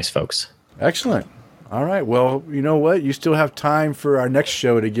 They're nice folks. Excellent. All right. Well, you know what? You still have time for our next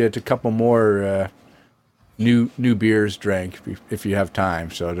show to get a couple more new beers drank if you have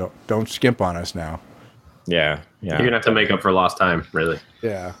time. So don't skimp on us now. Yeah. You're gonna have to make up for lost time, really.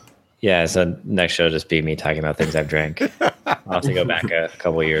 Yeah. Yeah. So next show will just be me talking about things I've drank. I'll have to go back a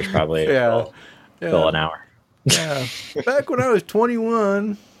couple of years, probably. Fill an hour. Yeah. Back when I was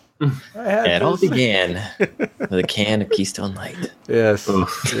 21. It all began with a can of Keystone Light. Yes,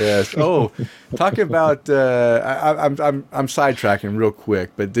 yes. Oh, talking about I'm sidetracking real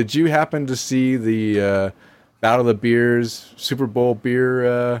quick, but did you happen to see the Battle of the Beers Super Bowl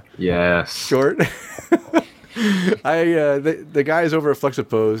beer? Yes. Short. The guys over at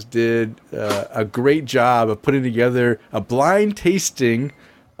Flexipose did a great job of putting together a blind tasting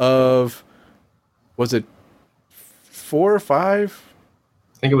of, was it 4 or 5?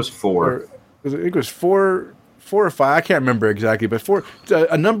 I think it was 4. I think it was four or 5. I can't remember exactly, but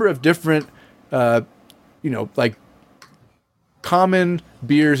a number of different, like common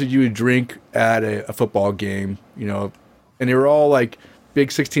beers that you would drink at a football game, and they were all like big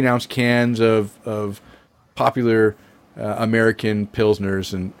 16-ounce cans of popular American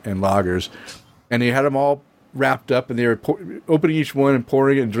pilsners and lagers, and they had them all wrapped up, and they were opening each one and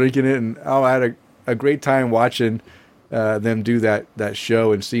pouring it and drinking it, and I had a great time watching them do that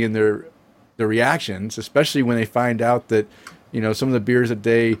show and seeing their reactions, especially when they find out that some of the beers that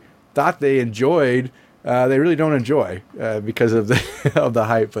they thought they enjoyed, they really don't enjoy because of the of the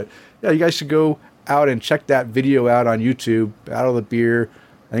hype. But yeah, you guys should go out and check that video out on YouTube. Battle of the Beer,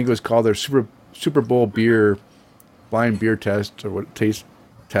 I think it was called their Super Bowl beer blind beer test or taste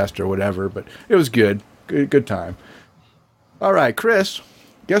test or whatever. But it was good time. All right, Chris.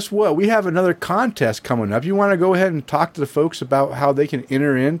 Guess what? We have another contest coming up. You want to go ahead and talk to the folks about how they can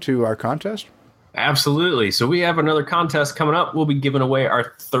enter into our contest? Absolutely. So we have another contest coming up. We'll be giving away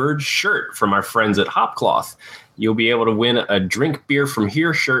our third shirt from our friends at Hopcloth. You'll be able to win a Drink Beer From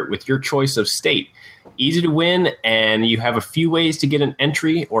Here shirt with your choice of state. Easy to win, and you have a few ways to get an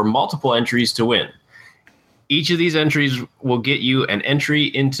entry or multiple entries to win. Each of these entries will get you an entry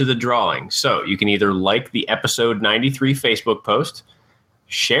into the drawing. So you can either like the episode 93 Facebook post,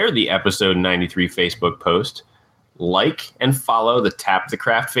 share the episode 93 Facebook post, like and follow the Tap the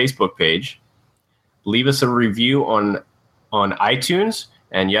Craft Facebook page, leave us a review on iTunes.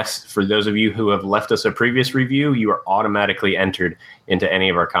 And yes, for those of you who have left us a previous review, you are automatically entered into any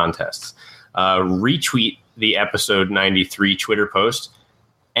of our contests. Retweet the episode 93 Twitter post.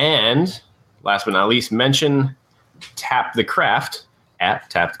 And last but not least, mention Tap the Craft at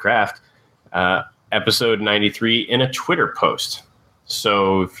Tap the Craft, episode 93 in a Twitter post.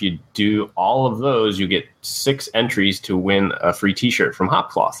 So if you do all of those, you get 6 entries to win a free t-shirt from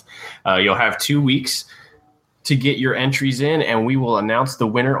Hopcloth. You'll have 2 weeks to get your entries in, and we will announce the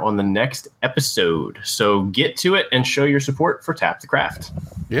winner on the next episode. So get to it and show your support for Tap the Craft.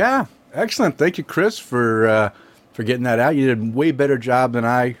 Yeah, excellent. Thank you, Chris, for getting that out. You did a way better job than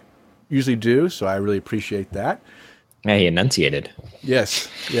I usually do, so I really appreciate that. Yeah, he enunciated. Yes.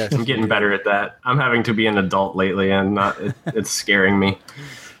 I'm getting better at that. I'm having to be an adult lately, and it's scaring me.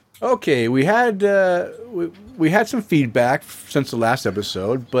 Okay, we had some feedback since the last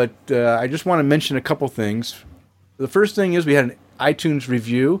episode, but I just want to mention a couple things. The first thing is we had an iTunes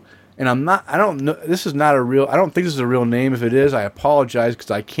review, and I don't think this is a real name. If it is, I apologize because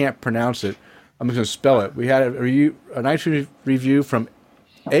I can't pronounce it. I'm just going to spell it. We had an iTunes review from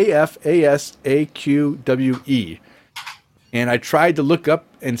AFASAQWE. And I tried to look up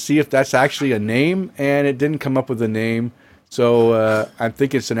and see if that's actually a name, and it didn't come up with a name. So I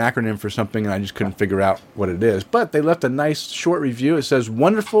think it's an acronym for something, and I just couldn't figure out what it is. But they left a nice short review. It says,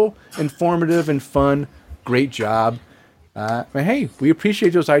 wonderful, informative, and fun. Great job. Hey, we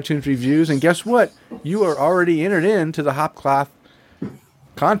appreciate those iTunes reviews. And guess what? You are already entered into the Hopcloth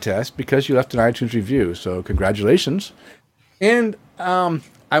contest because you left an iTunes review. So congratulations. And I'm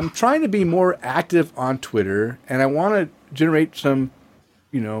trying to be more active on Twitter, and I want to generate some,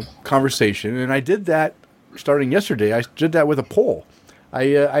 conversation. And I did that starting yesterday. I did that with a poll.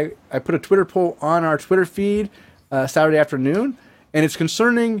 I put a Twitter poll on our Twitter feed Saturday afternoon, and it's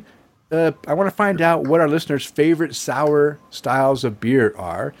concerning. I want to find out what our listeners' favorite sour styles of beer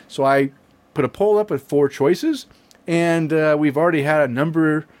are. So I put a poll up with 4 choices, and we've already had a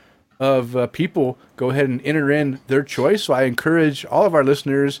number of people go ahead and enter in their choice. So I encourage all of our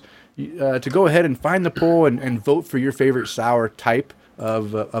listeners to go ahead and find the poll and vote for your favorite sour type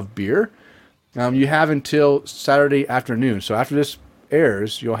of beer. You have until Saturday afternoon. So after this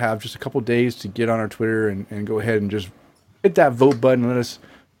airs, you'll have just a couple days to get on our Twitter and go ahead and just hit that vote button and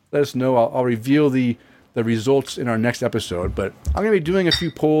let us know. I'll reveal the results in our next episode. But I'm going to be doing a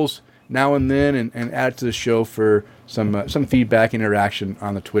few polls now and then and add it to the show for some feedback interaction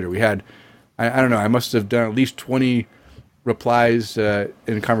on the Twitter. We had, I don't know, I must have done at least 20 replies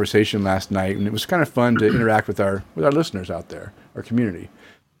in conversation last night, and it was kind of fun to interact with our listeners out there, our community.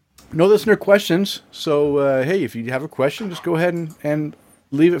 No listener questions, so hey, if you have a question, just go ahead and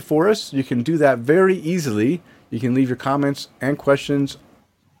leave it for us. You can do that very easily. You can leave your comments and questions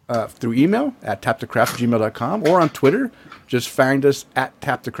through email at tapthecraft@gmail.com or on Twitter. Just find us at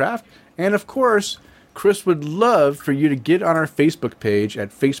tapthecraft. And of course, Chris would love for you to get on our Facebook page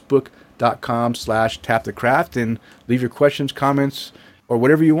at facebook.com/tapthecraft and leave your questions, comments, or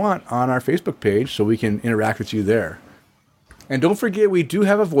whatever you want on our Facebook page so we can interact with you there. And don't forget, we do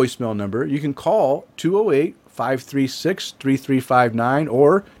have a voicemail number. You can call 208-536-3359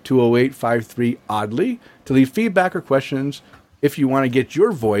 or 208-53-ODDLY to leave feedback or questions if you want to get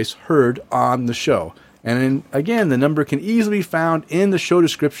your voice heard on the show. And then, again, the number can easily be found in the show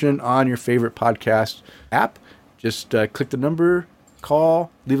description on your favorite podcast app. Just click the number,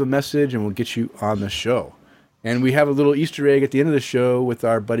 call, leave a message, and we'll get you on the show. And we have a little Easter egg at the end of the show with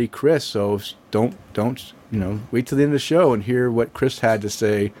our buddy Chris. So don't wait till the end of the show and hear what Chris had to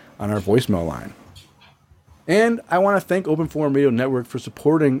say on our voicemail line. And I want to thank Open Forum Radio Network for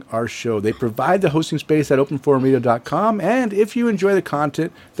supporting our show. They provide the hosting space at openforumradio.com. And if you enjoy the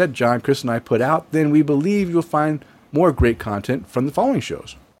content that John, Chris, and I put out, then we believe you'll find more great content from the following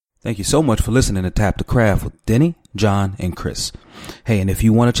shows. Thank you so much for listening to Tap the Craft with Denny, John, and Chris. Hey, and if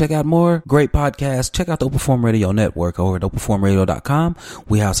you want to check out more great podcasts, check out the Open Forum Radio Network over at openforumradio.com.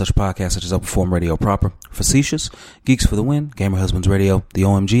 We have such podcasts such as Open Forum Radio Proper, Facetious, Geeks for the Win, Gamer Husbands Radio, The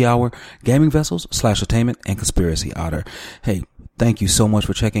OMG Hour, Gaming Vessels, Slash Entertainment, and Conspiracy Otter. Hey, Thank you so much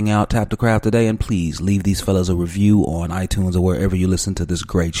for checking out Tap the Craft today, and please leave these fellas a review on iTunes or wherever you listen to this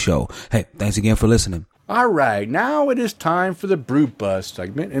great show. Hey, thanks again for listening. All right, now it is time for the Brew Buzz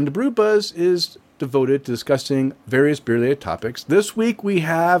segment, and the Brew Buzz is devoted to discussing various beer-related topics. This week we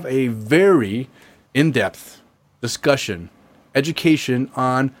have a very in-depth discussion, education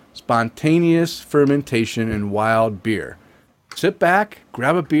on spontaneous fermentation in wild beer. Sit back,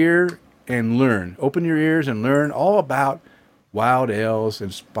 grab a beer, and learn. Open your ears and learn all about wild ales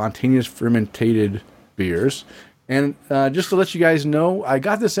and spontaneous fermented beers. And just to let you guys know, I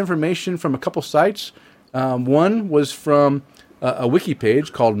got this information from a couple sites. One was from a wiki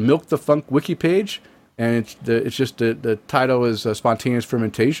page called Milk the Funk wiki page, and it's just the title is spontaneous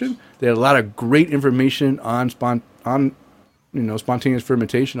fermentation. They had a lot of great information on spontaneous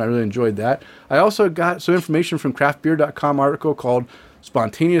fermentation. I really enjoyed that. I also got some information from craftbeer.com article called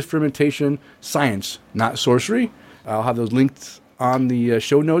Spontaneous Fermentation Science, Not Sorcery. I'll have those links on the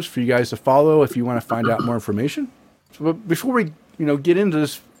show notes for you guys to follow if you want to find out more information. But before we get into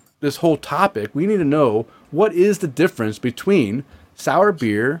this whole topic, we need to know what is the difference between sour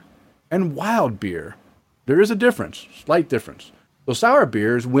beer and wild beer. There is a difference, slight difference. So sour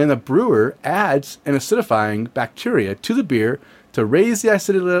beer is when a brewer adds an acidifying bacteria to the beer to raise the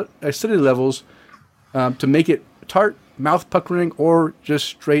acidity levels to make it tart, mouth-puckering, or just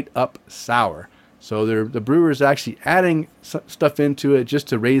straight up sour. So the brewer is actually adding stuff into it just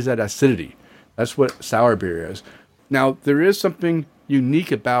to raise that acidity. That's what sour beer is. Now, there is something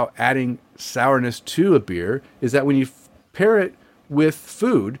unique about adding sourness to a beer, is that when you pair it with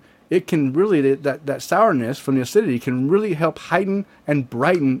food, it can really, that sourness from the acidity can really help heighten and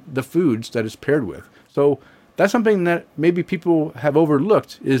brighten the foods that it's paired with. So that's something that maybe people have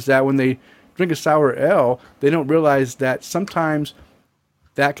overlooked, is that when they drink a sour ale, they don't realize that sometimes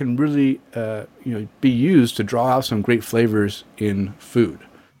that can really be used to draw out some great flavors in food.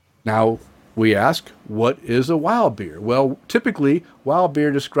 Now, we ask, what is a wild beer? Well, typically, wild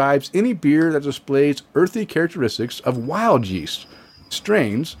beer describes any beer that displays earthy characteristics of wild yeast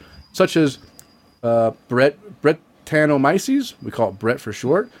strains, such as Brettanomyces, we call it Brett for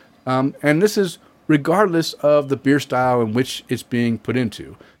short, and this is regardless of the beer style in which it's being put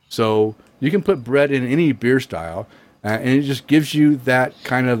into. So you can put Brett in any beer style, and it just gives you that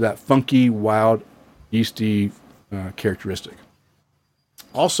kind of that funky, wild, yeasty characteristic.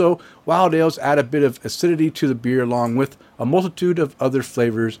 Also, wild ales add a bit of acidity to the beer along with a multitude of other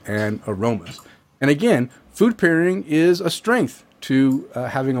flavors and aromas. And again, food pairing is a strength to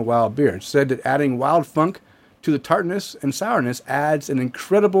having a wild beer. It's said that adding wild funk to the tartness and sourness adds an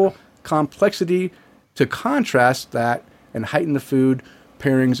incredible complexity to contrast that and heighten the food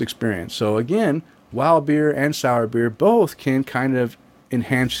pairings experience. So again, wild beer and sour beer both can kind of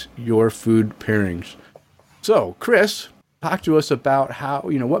enhance your food pairings. So, Chris, talk to us about how,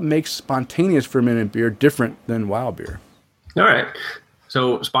 what makes spontaneous fermented beer different than wild beer. All right.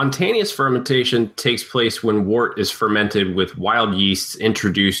 So spontaneous fermentation takes place when wort is fermented with wild yeasts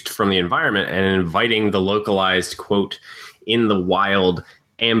introduced from the environment and inviting the localized, quote, in the wild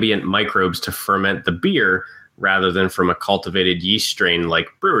ambient microbes to ferment the beer rather than from a cultivated yeast strain like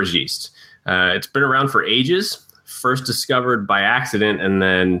brewer's yeast. It's been around for ages, first discovered by accident and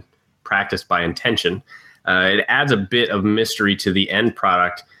then practiced by intention. It adds a bit of mystery to the end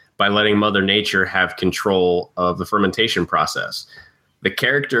product by letting Mother Nature have control of the fermentation process. The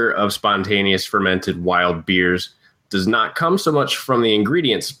character of spontaneous fermented wild beers does not come so much from the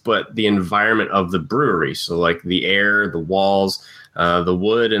ingredients, but the environment of the brewery. So like the air, the walls, the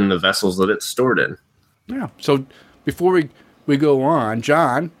wood, and the vessels that it's stored in. Yeah. So before we go on,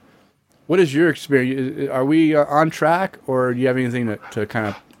 John, what is your experience? Are we on track, or do you have anything to kind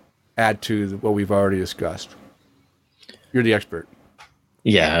of add to what we've already discussed? You're the expert.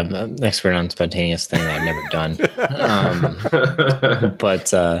 Yeah, I'm an expert on spontaneous thing that I've never done.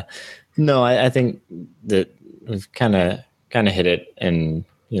 But no, I think that we've kind of hit it. And,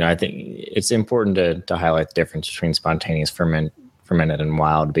 I think it's important to highlight the difference between spontaneous fermented and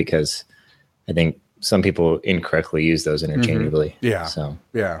wild, because I think some people incorrectly use those interchangeably. Mm-hmm. Yeah. So,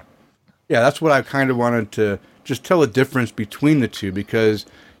 yeah, that's what I kind of wanted to just tell the difference between the two, because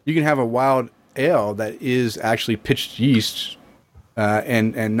you can have a wild ale that is actually pitched yeast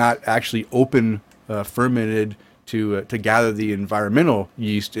and not actually open fermented to gather the environmental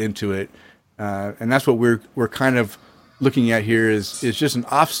yeast into it, and that's what we're kind of looking at here is just an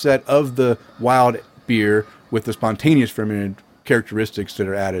offset of the wild beer with the spontaneous fermented characteristics that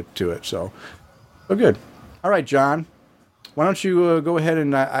are added to it. So good. All right, John, why don't you go ahead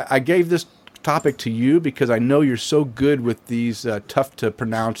and I gave this topic to you because I know you're so good with these tough to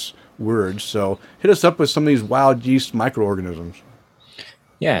pronounce words. So hit us up with some of these wild yeast microorganisms.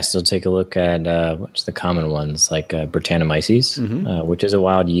 Yeah, so take a look at what's the common ones, like Brettanomyces, which is a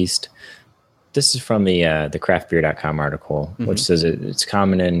wild yeast. This is from the craftbeer.com article, which says it's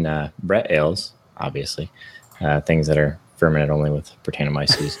common in Brett ales, obviously, things that are fermented only with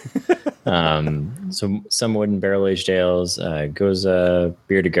Brettanomyces. So some wooden barrel-aged ales, Goza,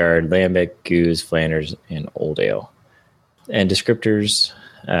 Bier de Garde, Lambic, Goose, Flanders, and Old Ale. And descriptors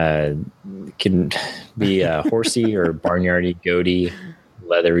can be horsey or barnyardy, goaty,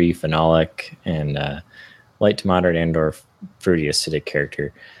 leathery, phenolic, and light to moderate and or fruity acidic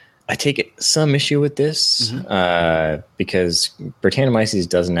character. I take some issue with this because Brettanomyces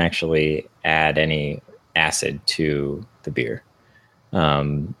doesn't actually add any acid to the beer.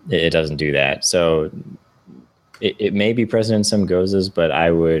 It doesn't do that. So it may be present in some Gozas, but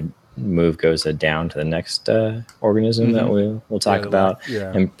I would move Goza down to the next organism that we'll talk about.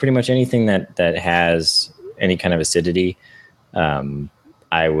 Yeah. And pretty much anything that has any kind of acidity,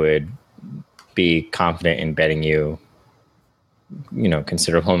 I would be confident in betting you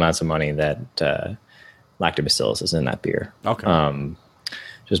considerable amounts of money that lactobacillus is in that beer. Okay.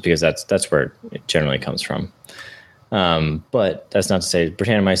 Just because that's where it generally comes from. But that's not to say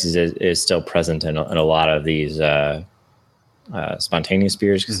Brettanomyces is still present in a lot of these spontaneous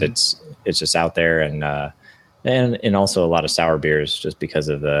beers because it's just out there, and also a lot of sour beers just because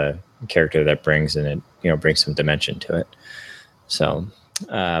of the character that brings, and it brings some dimension to it. So,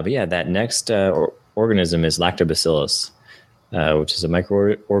 but yeah, that next organism is Lactobacillus, which is a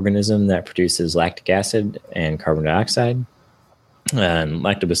microorganism that produces lactic acid and carbon dioxide. And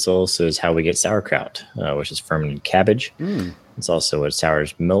Lactobacillus is how we get sauerkraut, which is fermented cabbage. It's also what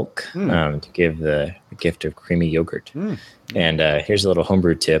sours milk to give the gift of creamy yogurt. And here's a little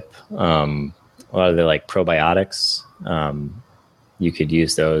homebrew tip. A lot of the probiotics, you could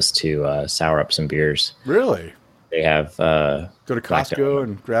use those to sour up some beers. Really? They have go to Costco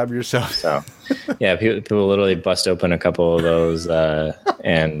and grab yourself. So yeah, people literally bust open a couple of those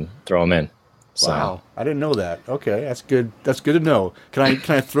and throw them in. So. Wow, I didn't know that. Okay, that's good. That's good to know. Can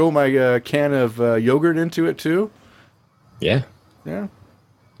I throw my can of yogurt into it too? Yeah.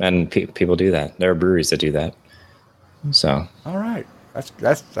 And people do that. There are breweries that do that. So. All right,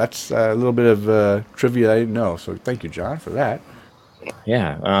 that's a little bit of trivia I didn't know. So thank you, John, for that.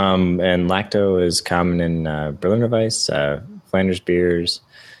 Yeah, and lacto is common in Berliner Weiss, Flanders beers.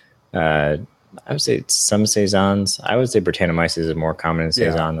 I would say some saisons. I would say Brettanomyces is more common in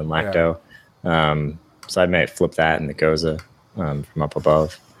saison than lacto. So I might flip that in the Goza from up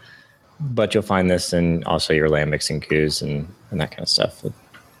above. But you'll find this in also your lambics and coups and that kind of stuff.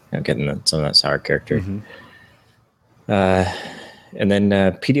 Getting some of that sour character. And then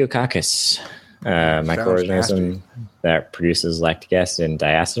Pediococcus, microorganism that produces lactic acid and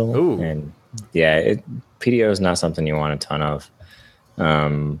diacetyl. Ooh. And yeah, pedio is not something you want a ton of.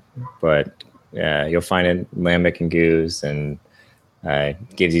 But you'll find it in lambic and goose, and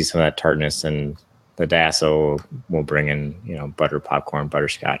gives you some of that tartness, and the diacetyl will bring in butter popcorn,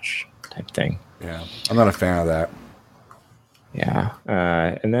 butterscotch type thing. Yeah, I'm not a fan of that. Yeah,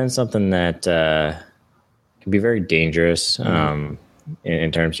 and then something that can be very dangerous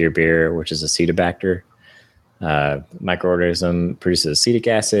in terms of your beer, which is Acetobacter. Microorganism produces acetic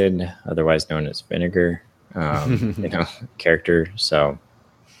acid, otherwise known as vinegar, character. So.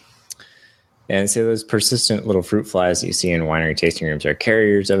 And so those persistent little fruit flies that you see in winery tasting rooms are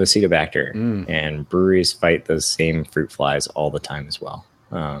carriers of Acetobacter, and breweries fight those same fruit flies all the time as well.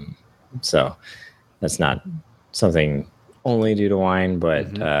 So that's not something only due to wine, but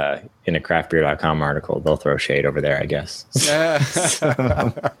in a craftbeer.com article, they'll throw shade over there, I guess.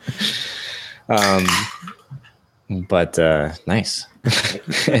 But nice.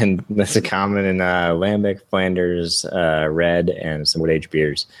 And that's a common in Lambic, Flanders, Red, and some wood-aged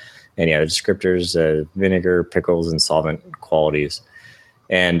beers. And yeah, the descriptors, vinegar, pickles, and solvent qualities.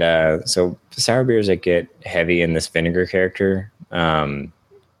 And so sour beers that get heavy in this vinegar character,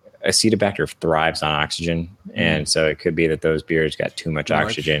 Acetobacter thrives on oxygen. And so it could be that those beers got too much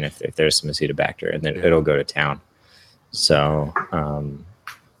oxygen if there's some Acetobacter, and then it'll go to town. So, I'm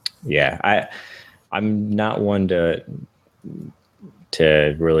not one to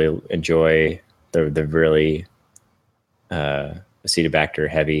really enjoy the really Acetobacter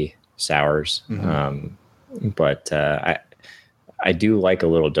heavy sours, but I do like a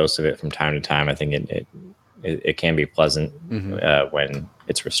little dose of it from time to time. I think it can be pleasant when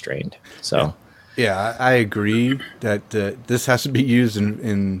it's restrained. So yeah, I agree that this has to be used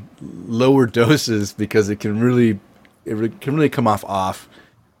in lower doses because it can really come off.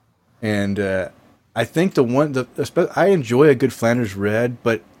 And I think I enjoy a good Flanders Red,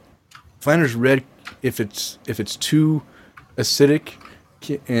 but Flanders Red, if it's too acidic,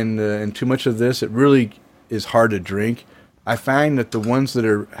 and too much of this, it really is hard to drink. I find that the ones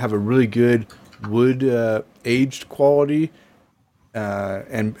that have a really good wood aged quality,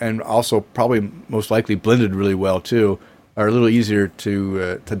 and also probably most likely blended really well too, are a little easier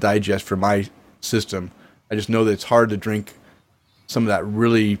to digest for my system. I just know that it's hard to drink some of that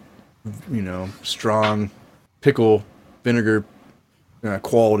really, strong pickle vinegar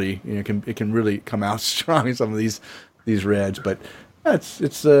quality. It can really come out strong in some of these reds, but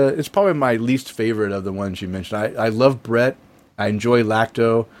it's probably my least favorite of the ones you mentioned. I love Brett. I enjoy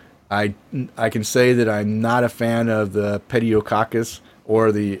Lacto. I can say that I'm not a fan of the Pediococcus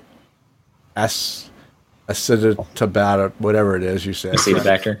or the Aciditabata, whatever it is you said.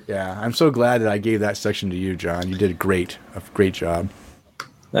 Acetobacter. Yeah, I'm so glad that I gave that section to you, John. You did a great job.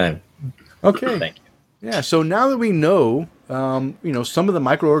 Okay. Thank you. Yeah, so now that we know, some of the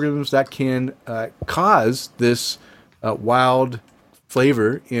microorganisms that can cause this wild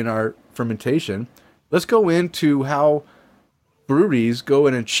flavor in our fermentation, let's go into how breweries go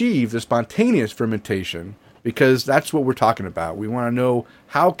and achieve the spontaneous fermentation, because that's what we're talking about. We want to know,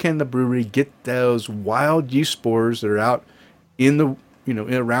 how can the brewery get those wild yeast spores that are out in the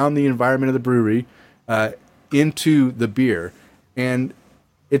around the environment of the brewery into the beer. And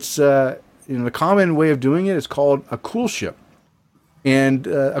it's the common way of doing it is called a coolship. And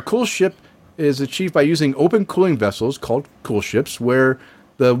a coolship is achieved by using open cooling vessels called coolships, where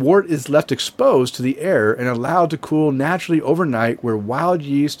the wort is left exposed to the air and allowed to cool naturally overnight, where wild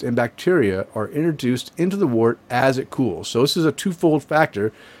yeast and bacteria are introduced into the wort as it cools. So this is a twofold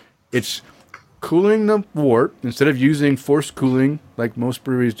factor. It's cooling the wort instead of using forced cooling like most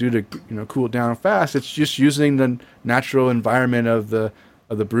breweries do to cool it down fast. It's just using the natural environment of the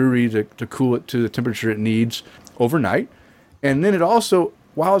brewery to cool it to the temperature it needs overnight. And then it also,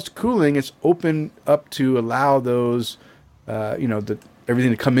 while it's cooling, it's open up to allow those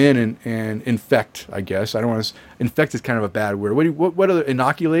everything to come in and infect, I guess. I don't want to... Infect is kind of a bad word. What other...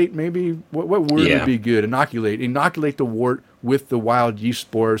 Inoculate, maybe? What word would be good? Inoculate. Inoculate the wort with the wild yeast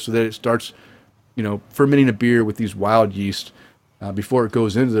spores so that it starts, fermenting a beer with these wild yeast before it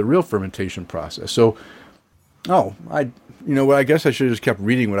goes into the real fermentation process. So, I guess I should have just kept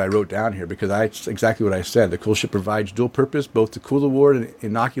reading what I wrote down here, because it's exactly what I said. The coolship provides dual purpose, both to cool the wort and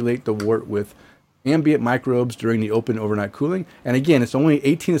inoculate the wort with ambient microbes during the open overnight cooling. And again, it's only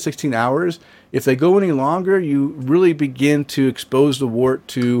 18 to 16 hours. If they go any longer, you really begin to expose the wort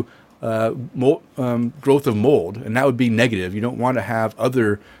to growth of mold, and that would be negative. You don't want to have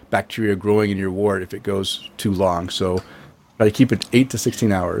other bacteria growing in your wort if it goes too long. So try to keep it 8 to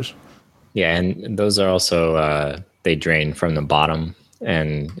 16 hours. Yeah, and those are also, they drain from the bottom,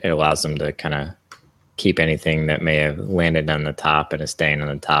 and it allows them to kind of keep anything that may have landed on the top and is staying on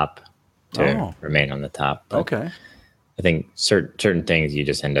the top to remain on the top. But okay. I think certain things you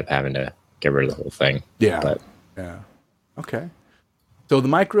just end up having to get rid of the whole thing. Yeah. Okay. So the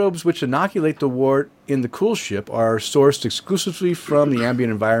microbes which inoculate the wort in the coolship are sourced exclusively from the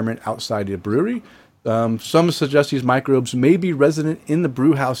ambient environment outside the brewery. Some suggest these microbes may be resident in the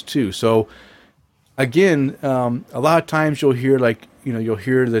brew house too. So again, a lot of times you'll hear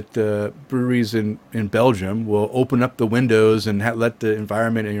that breweries in Belgium will open up the windows and let the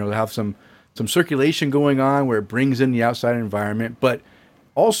environment, and have some circulation going on where it brings in the outside environment. But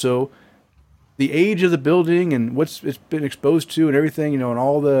also the age of the building and it's been exposed to and everything, and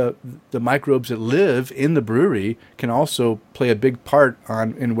all the microbes that live in the brewery can also play a big part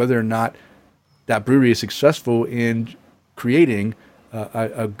in whether or not that brewery is successful in creating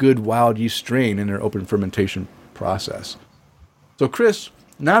a good wild yeast strain in their open fermentation process. So, Chris,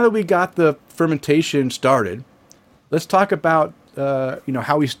 now that we got the fermentation started, let's talk about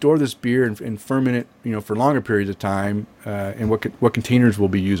how we store this beer and ferment it, for longer periods of time, and what containers we'll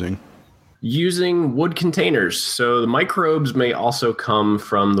be using. Using wood containers. So the microbes may also come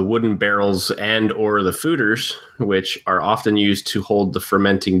from the wooden barrels and or the foeders, which are often used to hold the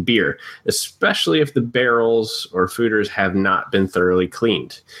fermenting beer, especially if the barrels or foeders have not been thoroughly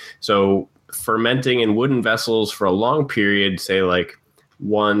cleaned. So fermenting in wooden vessels for a long period, say like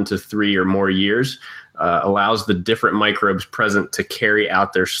 1 to 3 or more years, allows the different microbes present to carry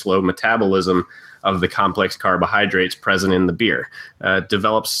out their slow metabolism of the complex carbohydrates present in the beer,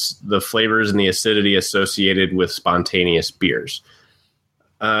 develops the flavors and the acidity associated with spontaneous beers.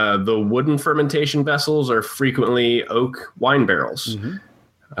 The wooden fermentation vessels are frequently oak wine barrels.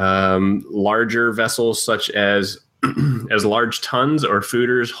 Mm-hmm. Larger vessels such as large tons or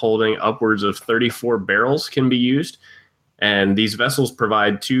foeders holding upwards of 34 barrels can be used. And these vessels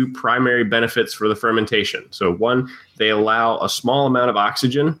provide 2 primary benefits for the fermentation. So one, they allow a small amount of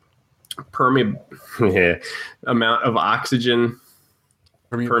oxygen, amount of oxygen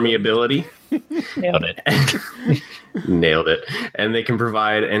permeability. Nailed it. Nailed it. And they can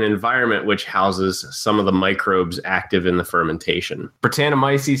provide an environment which houses some of the microbes active in the fermentation.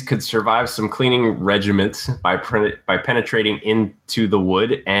 Brettanomyces could survive some cleaning regimens by penetrating into the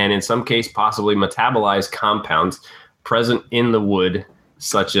wood and in some case possibly metabolize compounds present in the wood,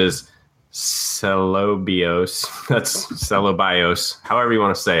 such as celobiose. That's celobiose, however you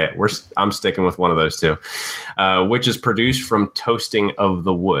want to say it. I'm sticking with one of those two, which is produced from toasting of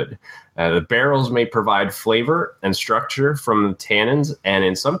the wood. The barrels may provide flavor and structure from the tannins, and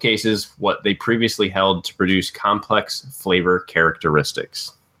in some cases, what they previously held to produce complex flavor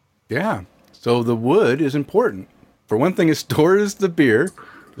characteristics. Yeah. So the wood is important. For one thing, it stores the beer,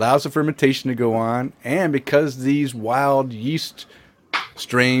 allows the fermentation to go on, and because these wild yeast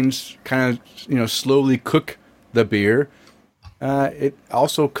strains kind of, slowly cook the beer, it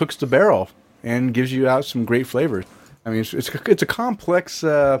also cooks the barrel and gives you out some great flavors. I mean, it's a complex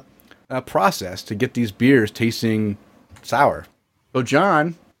process to get these beers tasting sour. So,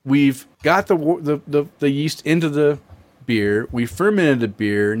 John, we've got the yeast into the beer. We fermented the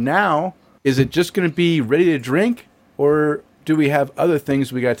beer. Now, is it just going to be ready to drink, or do we have other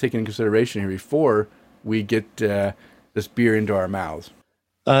things we got to take into consideration here before we get this beer into our mouths?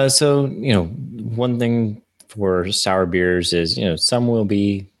 So, one thing for sour beers is, some will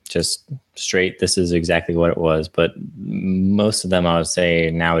be just straight, this is exactly what it was. But most of them, I would say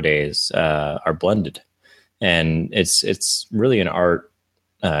nowadays, are blended. And it's really an art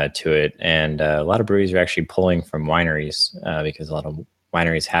to it. And a lot of breweries are actually pulling from wineries because a lot of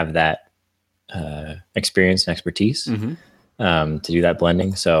wineries have that experience and expertise to do that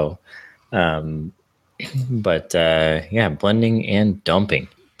blending. So, blending and dumping.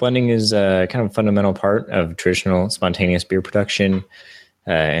 Blending is kind of a fundamental part of traditional spontaneous beer production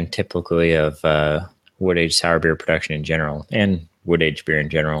and typically of wood-aged sour beer production in general, and wood-aged beer in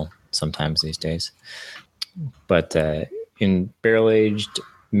general sometimes these days. But in barrel-aged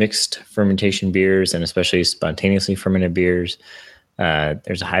mixed fermentation beers, and especially spontaneously fermented beers,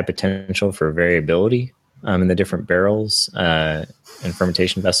 there's a high potential for variability in the different barrels and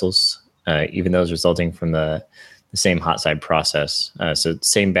fermentation vessels, even those resulting from the same hot side process. So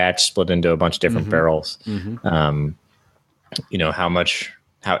same batch split into a bunch of different barrels.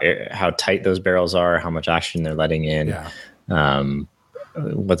 How tight those barrels are, how much oxygen they're letting in,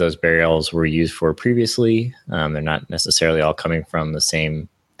 what those barrels were used for previously. They're not necessarily all coming from the same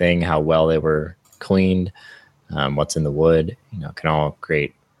thing, how well they were cleaned, what's in the wood, can all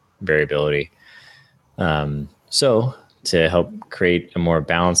create variability. So to help create a more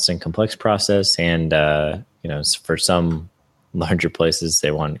balanced and complex process, and for some larger places, they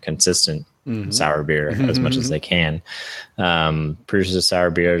want consistent sour beer as much as they can. Producers of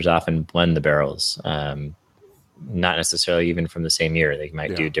sour beers often blend the barrels, not necessarily even from the same year. They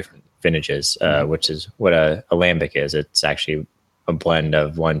might do different vintages, which is what a lambic is. It's actually a blend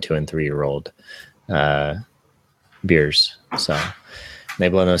of 1, 2, and 3-year-old beers. So they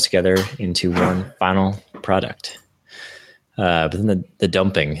blend those together into one final product. But then the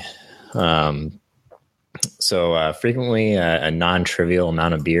dumping. So frequently a non-trivial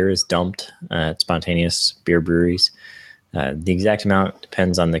amount of beer is dumped at spontaneous beer breweries. The exact amount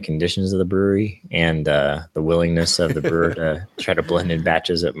depends on the conditions of the brewery and the willingness of the brewer to try to blend in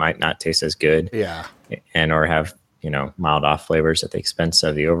batches that might not taste as good. Yeah. And or have, mild off flavors at the expense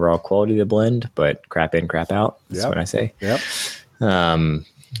of the overall quality of the blend, but crap in, crap out. That's what I say. Yep.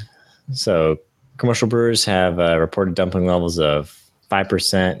 So commercial brewers have reported dumping levels of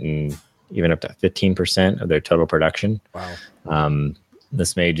 5% and even up to 15% of their total production. Wow.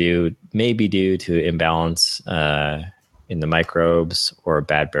 This may be due to imbalance in the microbes or a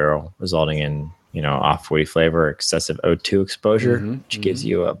bad barrel, resulting in off woody flavor, excessive O2 exposure, which gives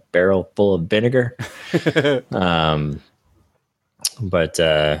you a barrel full of vinegar. But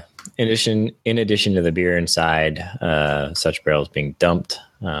in addition to the beer inside, such barrels being dumped,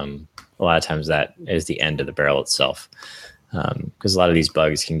 a lot of times that is the end of the barrel itself. Because a lot of these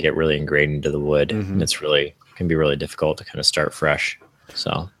bugs can get really ingrained into the wood, and can be really difficult to kind of start fresh.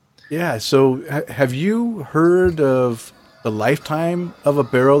 So have you heard of the lifetime of a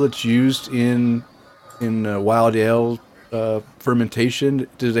barrel that's used in wild ale fermentation?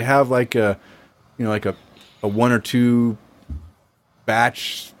 Do they have like a 1 or 2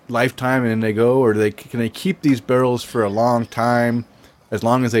 batch lifetime and they go, or can they keep these barrels for a long time as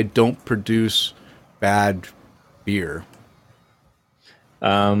long as they don't produce bad beer?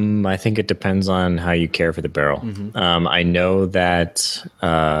 I think it depends on how you care for the barrel. I know that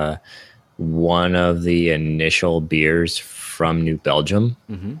one of the initial beers from New Belgium,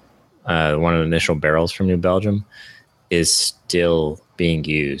 one of the initial barrels from New Belgium, is still being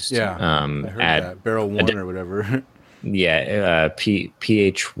used. Yeah, I heard that. Barrel 1 or whatever. Yeah,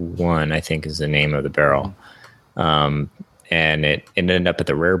 PH1, I think, is the name of the barrel. And it ended up at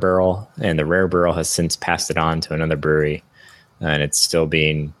the Rare Barrel, and the Rare Barrel has since passed it on to another brewery, and it's still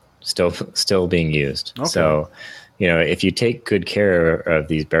being used. Okay. So, if you take good care of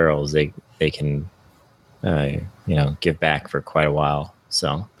these barrels, they can, give back for quite a while.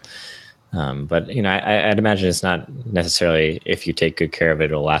 So, but I'd imagine it's not necessarily if you take good care of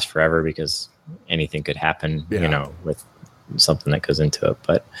it, it'll last forever, because anything could happen, with something that goes into it.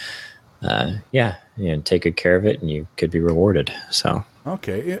 But take good care of it and you could be rewarded. So,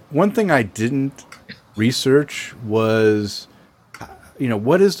 okay. One thing I didn't research was,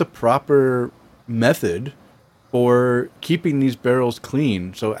 what is the proper method for keeping these barrels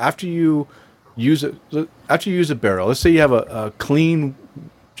clean? So after you use a barrel, let's say you have a clean,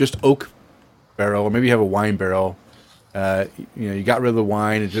 just oak barrel, or maybe you have a wine barrel. You got rid of the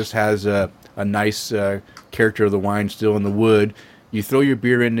wine. It just has a nice character of the wine still in the wood. You throw your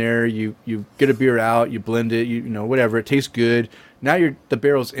beer in there. You get a beer out. You blend it. Whatever. It tastes good. Now the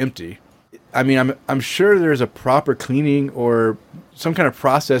barrel's empty. I mean, I'm sure there's a proper cleaning or some kind of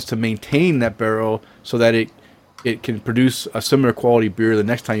process to maintain that barrel so that it can produce a similar quality beer the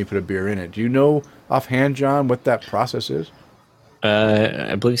next time you put a beer in it. Do you know offhand, John, what that process is?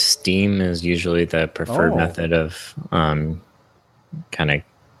 I believe steam is usually the preferred method of kind of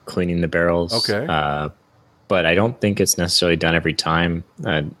cleaning the barrels. Okay. But I don't think it's necessarily done every time,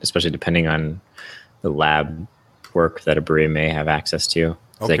 especially depending on the lab work that a brewery may have access to.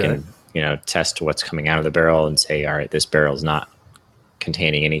 Okay. They can, test what's coming out of the barrel and say, all right, this barrel is not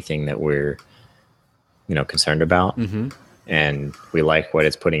containing anything that we're, concerned about. Mm-hmm. And we like what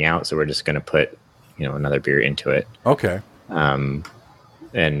it's putting out, so we're just going to put, another beer into it. Okay.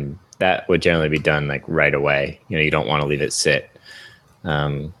 And that would generally be done like right away. You don't want to leave it sit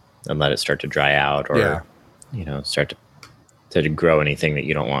and let it start to dry out or, start to grow anything that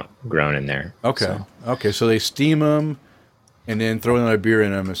you don't want grown in there. Okay. Okay. So they steam them and then throw another beer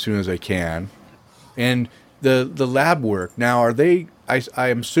in them as soon as they can. And the lab work, now, are they,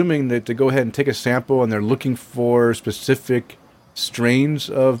 I'm assuming that they go ahead and take a sample and they're looking for specific strains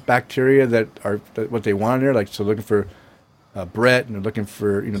of bacteria that are what they want in there. Like, so looking for Brett, and they're looking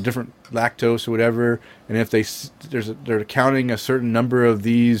for different lactose or whatever. And if they're counting a certain number of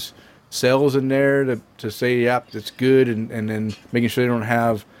these cells in there to say, yep, it's good, and then making sure they don't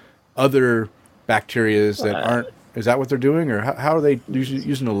have other bacteria that aren't. Is that what they're doing, or how are they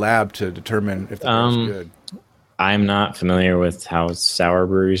using the lab to determine if the beer is good? I'm not familiar with how sour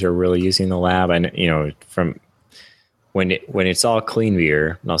breweries are really using the lab. And from when it's all clean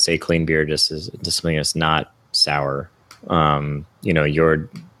beer, and I'll say clean beer just something that's not sour. You're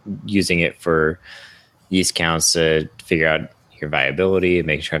using it for yeast counts to figure out your viability,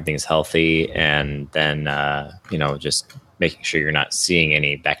 making sure everything's healthy, and then just making sure you're not seeing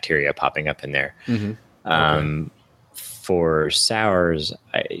any bacteria popping up in there. Mm-hmm. Okay. For sours,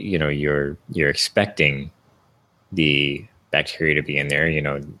 you're expecting the bacteria to be in there.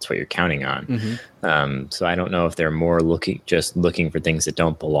 It's what you're counting on. Mm-hmm. So I don't know if they're more looking for things that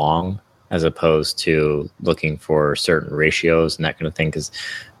don't belong, as opposed to looking for certain ratios and that kind of thing. Because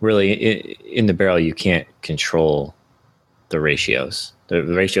really, in the barrel, you can't control the ratios. The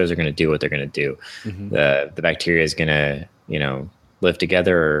ratios are going to do what they're going to do. Mm-hmm. The bacteria is going to, live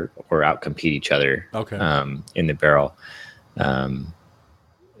together or outcompete each other. Okay. In the barrel.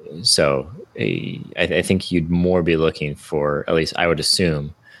 So I think you'd more be looking for, at least I would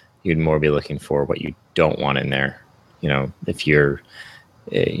assume, you'd more be looking for what you don't want in there. If you're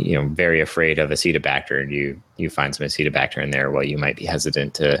very afraid of Acetobacter and you find some Acetobacter in there, well, you might be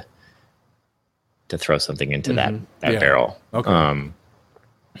hesitant to throw something into that barrel. Okay.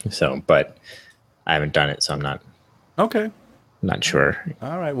 But I haven't done it, so I'm not. Okay. Not sure.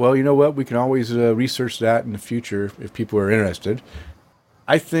 All right. Well, you know what? We can always research that in the future if people are interested.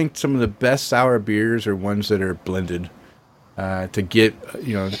 I think some of the best sour beers are ones that are blended to get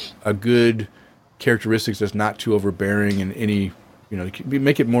a good characteristics that's not too overbearing and any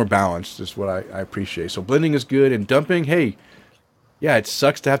make it more balanced is what I appreciate. So blending is good, and dumping. Hey, yeah, it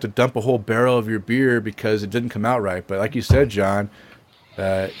sucks to have to dump a whole barrel of your beer because it didn't come out right. But like you said, John,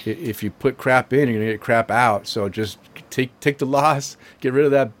 if you put crap in, you're gonna get crap out. So just take the loss, get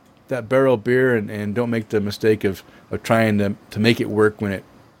rid of that barrel of beer, and don't make the mistake of trying to make it work when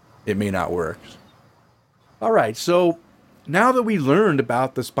it may not work. All right, so now that we learned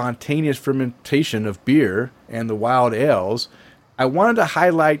about the spontaneous fermentation of beer and the wild ales, I wanted to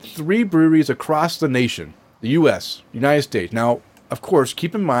highlight 3 breweries across the nation, the U.S., United States. Now, of course,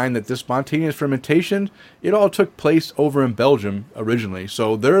 keep in mind that this spontaneous fermentation, it all took place over in Belgium originally.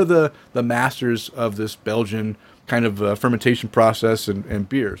 So they're the masters of this Belgian kind of fermentation process and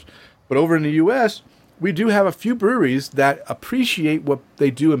beers. But over in the U.S., we do have a few breweries that appreciate what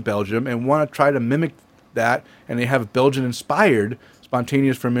they do in Belgium and want to try to mimic that, and they have Belgian-inspired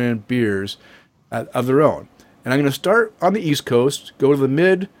spontaneous fermented beers of their own. And I'm going to start on the East Coast, go to the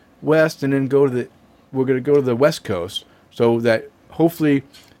Midwest, and then we're going to go to the West Coast, so that hopefully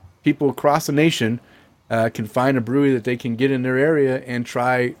people across the nation can find a brewery that they can get in their area and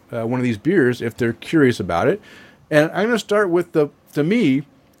try one of these beers if they're curious about it. And I'm going to start with the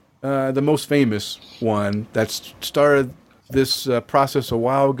most famous one that started this process a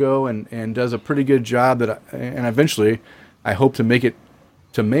while ago and does a pretty good job. And eventually I hope to make it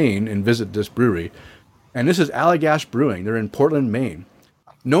to Maine and visit this brewery. And this is Allagash Brewing. They're in Portland, Maine.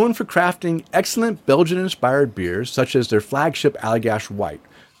 Known for crafting excellent Belgian-inspired beers, such as their flagship Allagash White.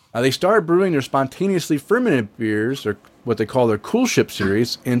 They started brewing their spontaneously fermented beers, or what they call their Coolship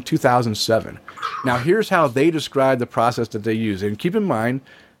series, in 2007. Now, here's how they describe the process that they use. And keep in mind,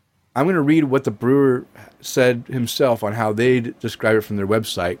 I'm going to read what the brewer said himself on how they describe it from their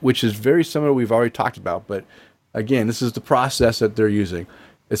website, which is very similar to what we've already talked about. But again, this is the process that they're using.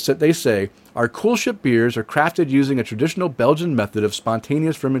 It's that they say, our Coolship beers are crafted using a traditional Belgian method of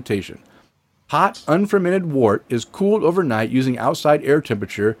spontaneous fermentation. Hot, unfermented wort is cooled overnight using outside air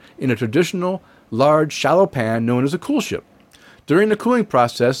temperature in a traditional, large, shallow pan known as a Coolship. During the cooling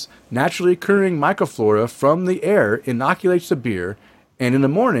process, naturally occurring microflora from the air inoculates the beer, and in the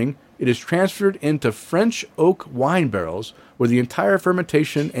morning, it is transferred into French oak wine barrels where the entire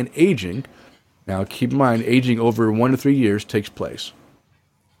fermentation and aging, now keep in mind, aging over 1 to 3 years, takes place.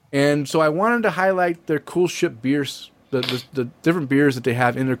 And so I wanted to highlight their Coolship beers, the different beers that they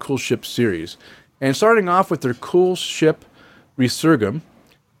have in their Coolship series. And starting off with their Coolship Resurgam.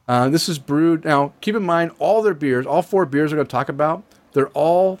 This is brewed, now keep in mind all their beers, all 4 beers we're going to talk about, they're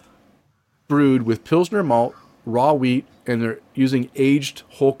all brewed with Pilsner malt, raw wheat, and they're using aged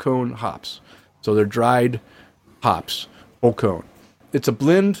whole cone hops. So they're dried hops, whole cone. It's a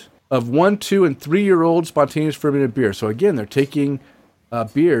blend of 1, 2, and 3-year-old spontaneous fermented beer. So again, they're taking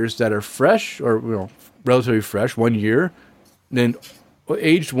beers that are fresh or relatively fresh, 1 year, then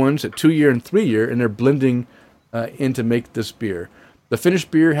aged ones at 2 year and 3 year, and they're blending in to make this beer. The finished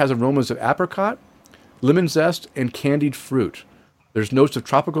beer has aromas of apricot, lemon zest, and candied fruit. There's notes of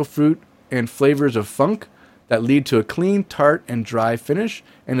tropical fruit and flavors of funk that lead to a clean, tart, and dry finish.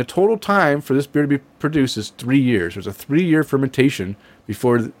 And the total time for this beer to be produced is 3 years. There's a 3-year fermentation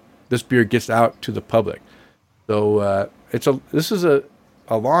before this beer gets out to the public. So this is a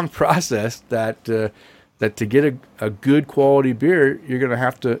long process that to get a good quality beer, you're going to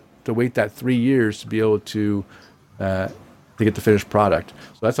have to wait that 3 years to be able to get the finished product.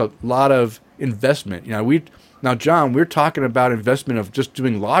 So that's a lot of investment. Now, John, we're talking about investment of just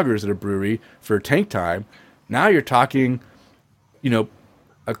doing lagers at a brewery for tank time. Now you're talking,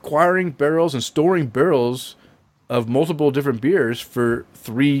 acquiring barrels and storing barrels of multiple different beers for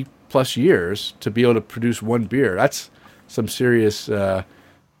 3+ years to be able to produce one beer. That's some serious time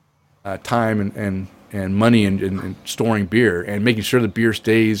and money in storing beer and making sure the beer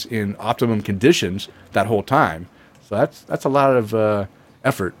stays in optimum conditions that whole time. So that's a lot of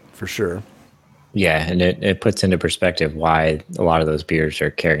effort for sure. Yeah, and it puts into perspective why a lot of those beers are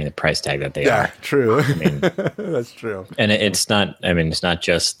carrying the price tag that they are. Yeah, true. I mean, that's true. And it's not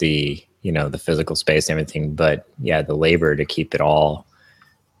just the the physical space and everything, but the labor to keep it all,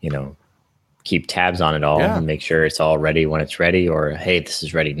 keep tabs on it all and make sure it's all ready when it's ready, or hey, this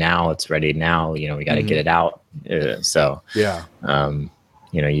is ready now, it's ready now, we got to get it out. You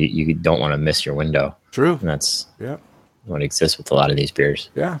don't want to miss your window. True. And that's what exists with a lot of these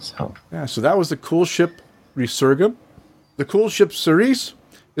beers. Yeah. So that was the Coolship Resurgam. The Coolship Cerise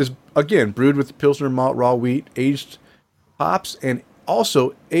is again brewed with Pilsner malt, raw wheat, aged hops, and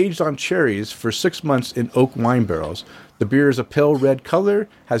also aged on cherries for 6 months in oak wine barrels. The beer is a pale red color,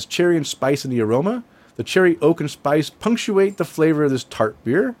 has cherry and spice in the aroma. The cherry, oak, and spice punctuate the flavor of this tart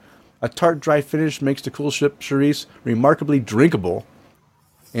beer. A tart, dry finish makes the Coolship Cerise remarkably drinkable.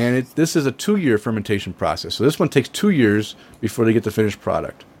 And this is a 2-year fermentation process. So this one takes 2 years before they get the finished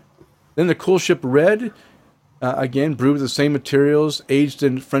product. Then the Coolship Red, again, brewed with the same materials, aged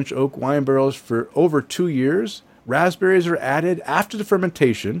in French oak wine barrels for over 2 years. Raspberries are added after the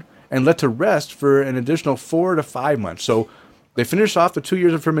fermentation and let to rest for an additional 4 to 5 months. So they finish off the 2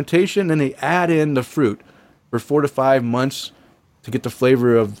 years of fermentation, then they add in the fruit for 4 to 5 months to get the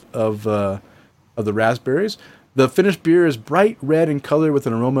flavor of the raspberries. The finished beer is bright red in color with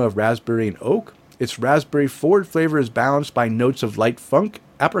an aroma of raspberry and oak. Its raspberry forward flavor is balanced by notes of light funk,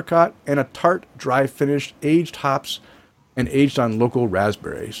 apricot, and a tart, dry finish, aged hops, and aged on local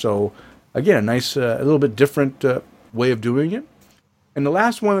raspberry. So, again, a nice, a little bit different way of doing it. And the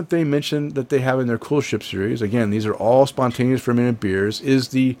last one that they mentioned that they have in their Coolship series, again, these are all spontaneous fermented beers, is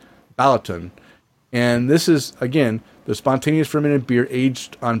the Balaton. And this is, again, the spontaneous fermented beer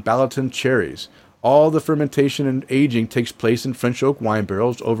aged on Balaton cherries. All the fermentation and aging takes place in French oak wine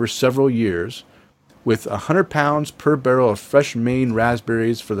barrels over several years, with 100 pounds per barrel of fresh Maine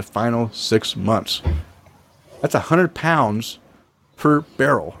raspberries for the final 6 months. That's 100 pounds per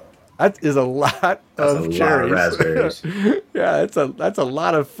barrel. That is a lot of cherries. Lot of raspberries. Yeah, that's a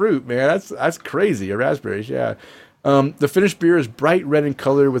lot of fruit, man. That's crazy. Raspberries, yeah. The finished beer is bright red in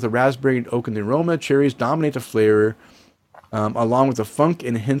color with a raspberry and oak in the aroma. Cherries dominate the flavor, along with the funk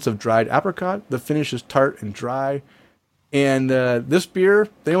and hints of dried apricot. The finish is tart and dry. And this beer,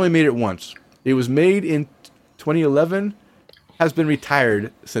 they only made it once. It was made in 2011, has been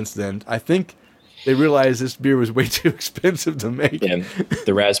retired since then. I think they realized this beer was way too expensive to make. Yeah,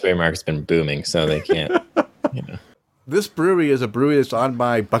 the raspberry market's been booming, so they can't. This brewery is a brewery that's on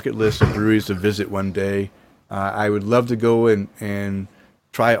my bucket list of breweries to visit one day. I would love to go and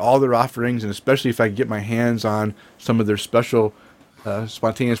try all their offerings, and especially if I could get my hands on some of their special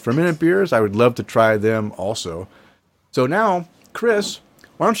spontaneous fermented beers, I would love to try them also. So now, Chris,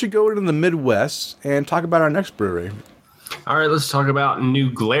 why don't you go into the Midwest and talk about our next brewery? All right, let's talk about New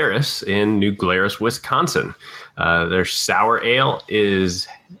Glarus in New Glarus, Wisconsin. Their sour ale is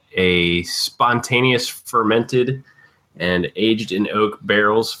a spontaneous fermented and aged in oak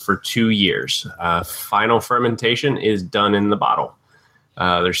barrels for 2 years. Final fermentation is done in the bottle.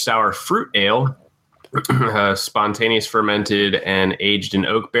 Their sour fruit ale, spontaneous fermented and aged in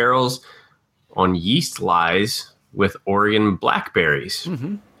oak barrels on yeast lies with Oregon blackberries.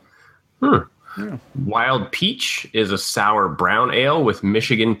 Yeah. Wild Peach is a sour brown ale with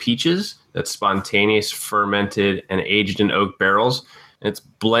Michigan peaches that's spontaneous fermented and aged in oak barrels. It's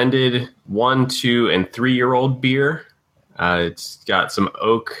blended 1, 2, and 3-year-old beer. It's got some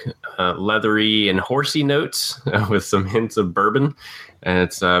oak, leathery, and horsey notes with some hints of bourbon. And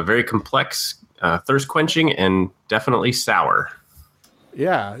it's very complex, thirst quenching, and definitely sour.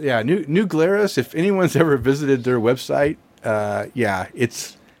 Yeah. New Glarus, if anyone's ever visited their website,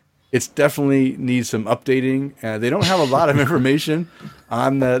 it's definitely needs some updating. They don't have a lot of information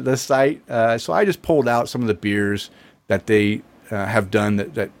on the site. So I just pulled out some of the beers that they have done.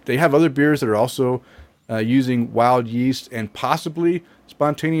 That they have other beers that are also using wild yeast and possibly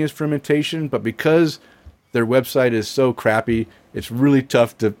spontaneous fermentation. But because their website is so crappy, it's really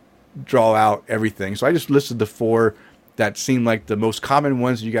tough to draw out everything. So I just listed the 4 that seem like the most common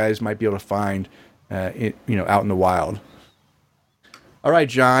ones you guys might be able to find, out in the wild. All right,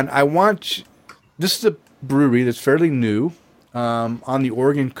 John, this is a brewery that's fairly new on the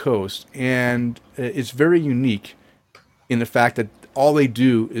Oregon coast, and it's very unique in the fact that all they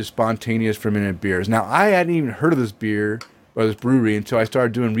do is spontaneous fermented beers. Now, I hadn't even heard of this beer or this brewery until I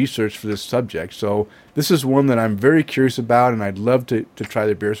started doing research for this subject. So this is one that I'm very curious about, and I'd love to try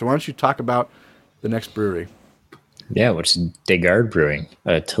their beer. So why don't you talk about the next brewery? Yeah, which is Desgard Brewing,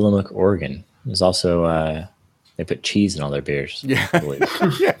 Tillamook, Oregon. There's also they put cheese in all their beers. Yeah.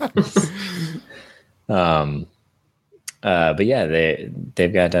 Yeah. But yeah,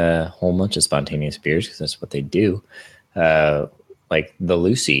 they've got a whole bunch of spontaneous beers because that's what they do. Like the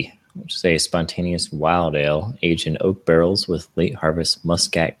Lucy, which is a spontaneous wild ale aged in oak barrels with late harvest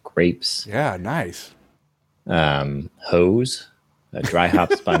muscat grapes. Yeah, nice. Hose, a dry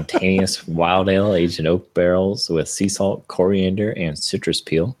hop spontaneous wild ale aged in oak barrels with sea salt, coriander, and citrus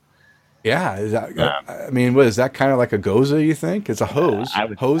peel. Yeah, is that, what is that kind of like a Goza, you think? It's a hose. I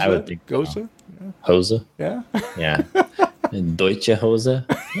would think Goza? so. Hose. Yeah. Yeah. Deutsche Hose.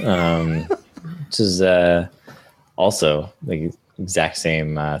 Which is also the exact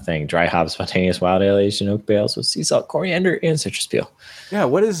same thing. Dry hop spontaneous wild ale aged in oak barrels with sea salt, coriander, and citrus peel. Yeah,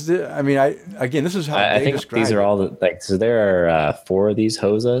 what is the? This is how I think these are all so there are 4 of these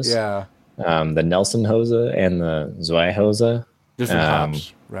hoses. Yeah. The Nelson Hose and the Zwei Hose. Different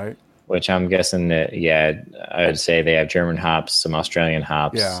hops, right? Which I'm guessing that, I would say they have German hops, some Australian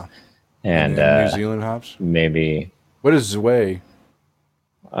hops. Yeah. And New Zealand hops. Maybe. What is Zwei?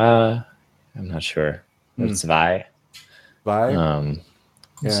 I'm not sure. It's Zwei. Yeah.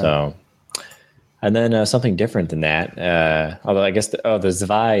 So, and then something different than that. Although I guess the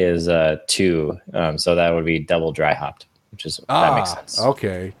Zwei is 2, so that would be double dry hopped, that makes sense.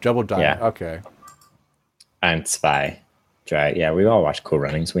 Okay, double dry. Yeah. Okay. And Zwei dry. Yeah, we all watch Cool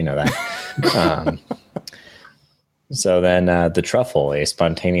Runnings. We know that. So then the Truffle, a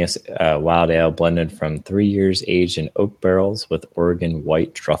spontaneous wild ale blended from 3 years aged in oak barrels with Oregon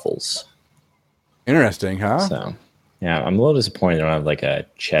white truffles. Interesting, huh? So, yeah, I'm a little disappointed I don't have like a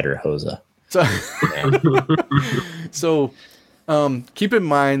cheddar hosa. So, keep in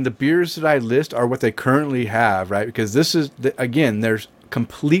mind the beers that I list are what they currently have, right? Because this is, again, there's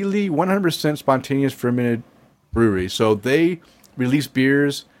completely 100% spontaneous fermented brewery. So they release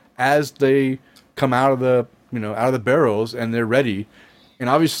beers as they come out of the barrels, and they're ready. And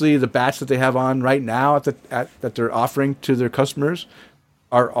obviously, the batch that they have on right now that they're offering to their customers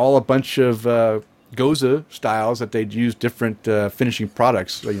are all a bunch of Goza styles that they'd use different finishing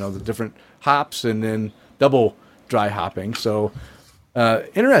products. The different hops and then double dry hopping. So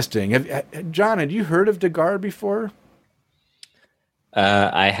interesting. John, had you heard of Degar before?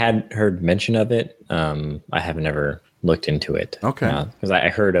 I had heard mention of it. I have never looked into it. Okay. Because I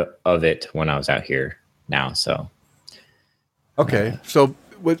heard of it when I was out here now. So. Okay. So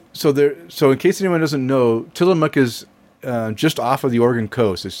in case anyone doesn't know, Tillamook is just off of the Oregon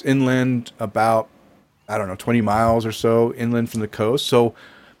coast. It's inland about, 20 miles or so inland from the coast. So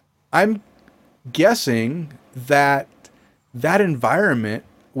I'm guessing that environment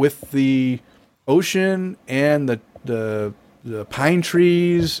with the ocean and the pine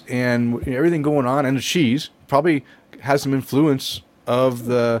trees and everything going on, and the cheese probably has some influence of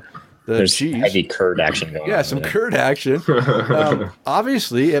the There's cheese. Heavy curd action going on. Yeah, some curd action.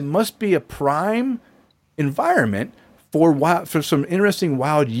 Obviously, it must be a prime environment for some interesting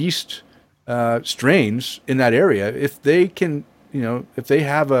wild yeast strains in that area. If they can, if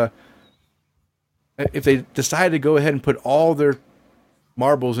they decide to go ahead and put all their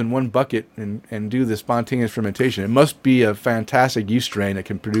marbles in one bucket and do the spontaneous fermentation, it must be a fantastic yeast strain that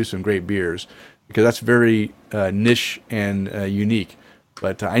can produce some great beers, because that's very niche and unique.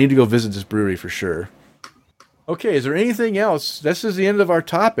 But I need to go visit this brewery for sure. Okay, is there anything else? This is the end of our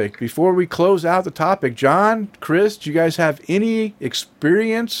topic. Before we close out the topic, John, Chris, do you guys have any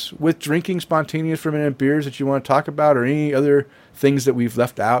experience with drinking spontaneous fermented beers that you want to talk about, or any other things that we've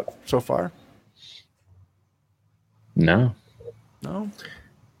left out so far? No.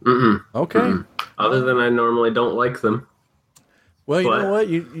 Mm-mm. Okay. Mm-mm. Other than I normally don't like them. Well, you know what?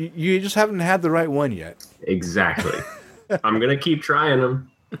 You just haven't had the right one yet. Exactly. I'm going to keep trying them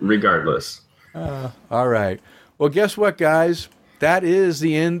regardless. All right. Well, guess what, guys? That is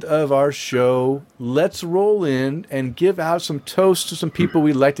the end of our show. Let's roll in and give out some toasts to some people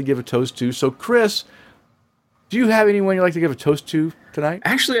we'd like to give a toast to. So, Chris, do you have anyone you'd like to give a toast to tonight?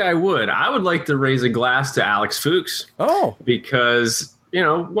 Actually, I would. I would like to raise a glass to Alex Fuchs. Oh. Because,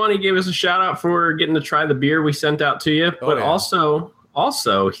 one, he gave us a shout out for getting to try the beer we sent out to you. But also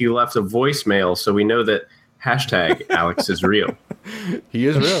he left a voicemail, so we know that hashtag Alex is real. He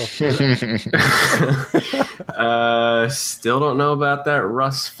is real. Still don't know about that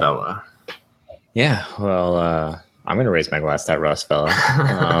Russ fella. Yeah, well, I'm going to raise my glass to that Russ fella,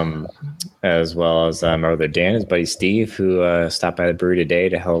 as well as my brother Dan, his buddy Steve, who stopped by the brewery today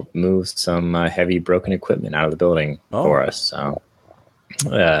to help move some heavy broken equipment out of the building for us. So,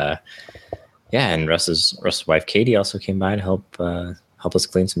 and Russ's wife Katie also came by to help us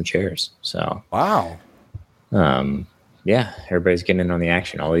clean some chairs. So, wow. Yeah, everybody's getting in on the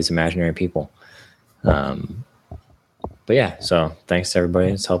action, all these imaginary people. But yeah, so thanks to everybody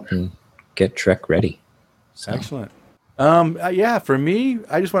that's helping get Trek ready. So. Excellent. For me,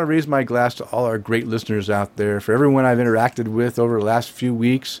 I just want to raise my glass to all our great listeners out there. For everyone I've interacted with over the last few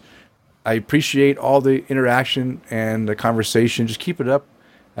weeks, I appreciate all the interaction and the conversation. Just keep it up.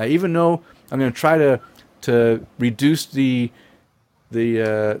 Even though I'm going to try to reduce the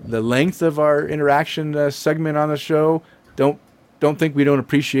length of our interaction segment on the show, don't think we don't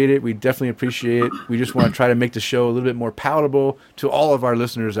appreciate it. We definitely appreciate it. We just want to try to make the show a little bit more palatable to all of our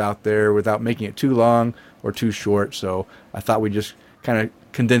listeners out there without making it too long or too short. So I thought we'd just kind of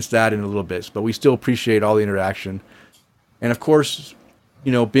condense that in a little bit. But we still appreciate all the interaction. And of course,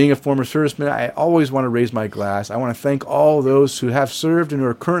 being a former serviceman, I always want to raise my glass. I want to thank all those who have served and who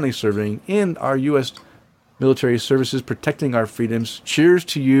are currently serving in our U.S. military services, protecting our freedoms. Cheers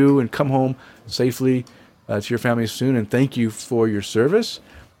to you, and come home safely to your families soon. And thank you for your service.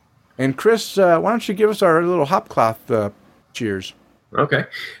 And Chris, why don't you give us our little Hopcloth cheers? Okay.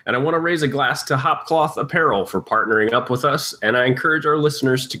 And I want to raise a glass to Hopcloth Apparel for partnering up with us. And I encourage our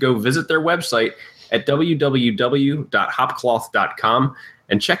listeners to go visit their website at www.hopcloth.com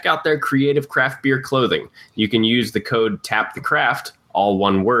and check out their creative craft beer clothing. You can use the code TAPTHECRAFT, all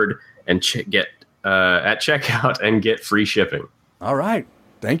one word, and get at checkout and get free shipping. All right.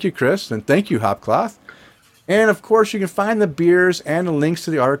 Thank you, Chris. And thank you, Hopcloth. And of course, you can find the beers and the links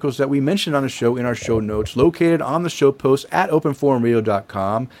to the articles that we mentioned on the show in our show notes, located on the show post at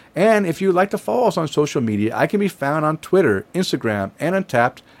openforumradio.com. And if you'd like to follow us on social media, I can be found on Twitter, Instagram, and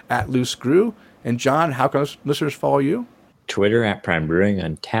Untappd at Loose Screw. And John, how can listeners follow you? Twitter at Prime Brewing,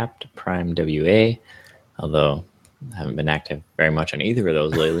 Untappd Prime WA. Although I haven't been active very much on either of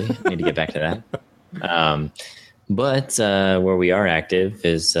those lately. Need to get back to that. But where we are active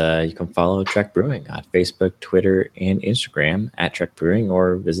is you can follow Trek Brewing on Facebook, Twitter, and Instagram at Trek Brewing,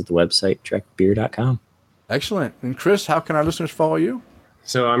 or visit the website trekbeer.com. Excellent. And Chris, how can our listeners follow you?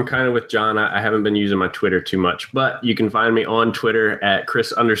 So I'm kind of with John. I haven't been using my Twitter too much, but you can find me on Twitter at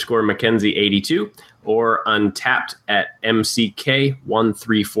Chris_McKenzie82 or Untappd at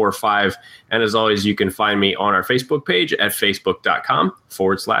MCK1345. And as always, you can find me on our Facebook page at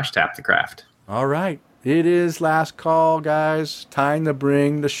facebook.com/tapthecraft. All right. It is last call, guys. Time to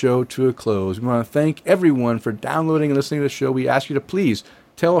bring the show to a close. We want to thank everyone for downloading and listening to the show. We ask you to please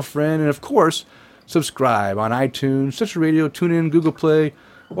tell a friend and, of course, subscribe on iTunes, Stitcher Radio, TuneIn, Google Play,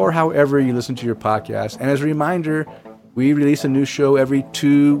 or however you listen to your podcast. And as a reminder, we release a new show every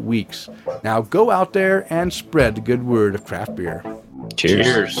 2 weeks. Now go out there and spread the good word of craft beer.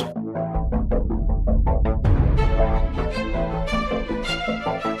 Cheers.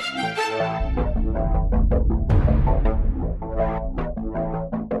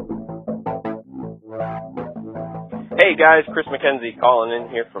 Hey guys, Chris McKenzie calling in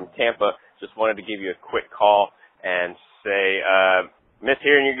here from Tampa. Just wanted to give you a quick call and say, miss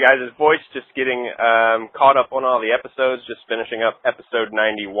hearing you guys' voice, just getting caught up on all the episodes, just finishing up episode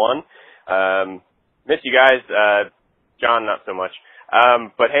 91. Miss you guys, John not so much.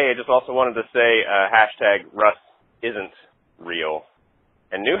 But hey, I just also wanted to say, hashtag Russ isn't real.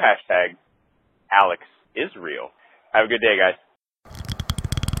 And new hashtag, Alex is real. Have a good day, guys.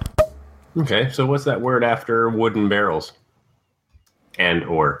 Okay, so what's that word after wooden barrels? And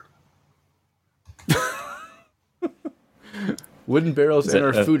or? Wooden barrels and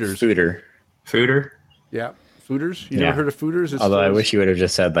our fooders. Fooder. Fooder? Yeah, fooders. You Yeah. never heard of fooders? It's Although I those- wish you would have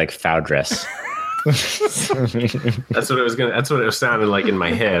just said like Foudress. That's what it was sounding like in my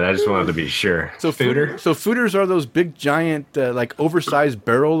head. I just wanted to be sure. So Fooder? So fooders are those big, giant, like oversized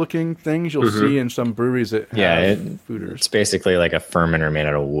barrel-looking things you'll see in some breweries that have Yeah, fooders. It's basically like a fermenter made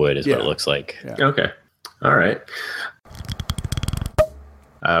out of wood is Yeah. what it looks like. Yeah. Okay. All right.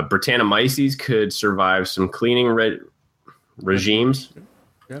 Brettanomyces could survive some cleaning regimes.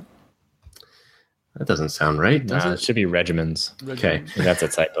 Yep. That doesn't sound right, does It it? should be regimens. Okay. That's a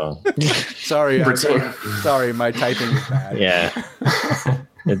typo. Sorry, Britannia. sorry, my typing is bad. Yeah.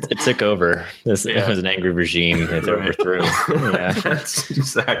 It took over. It was an angry regime that overthrew. Yeah. That's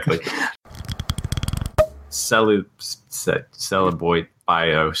exactly. Celobios.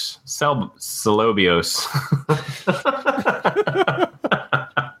 Celobios.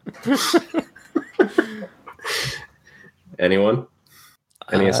 Anyone?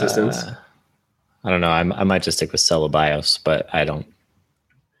 Any assistance? I don't know. I might just stick with Celobios, but I don't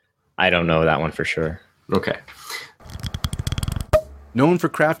know that one for sure. Okay. Known for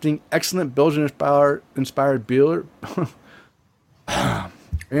crafting excellent Belgian-inspired beer.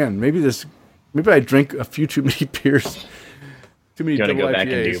 Man, maybe I drink a few too many beers. Too many You want to double go back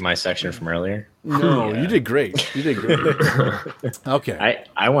and IPAs. do my section from earlier? No, you did great. You did great. Okay.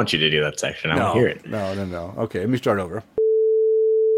 I want you to do that section. I want to hear it. No. Okay, let me start over.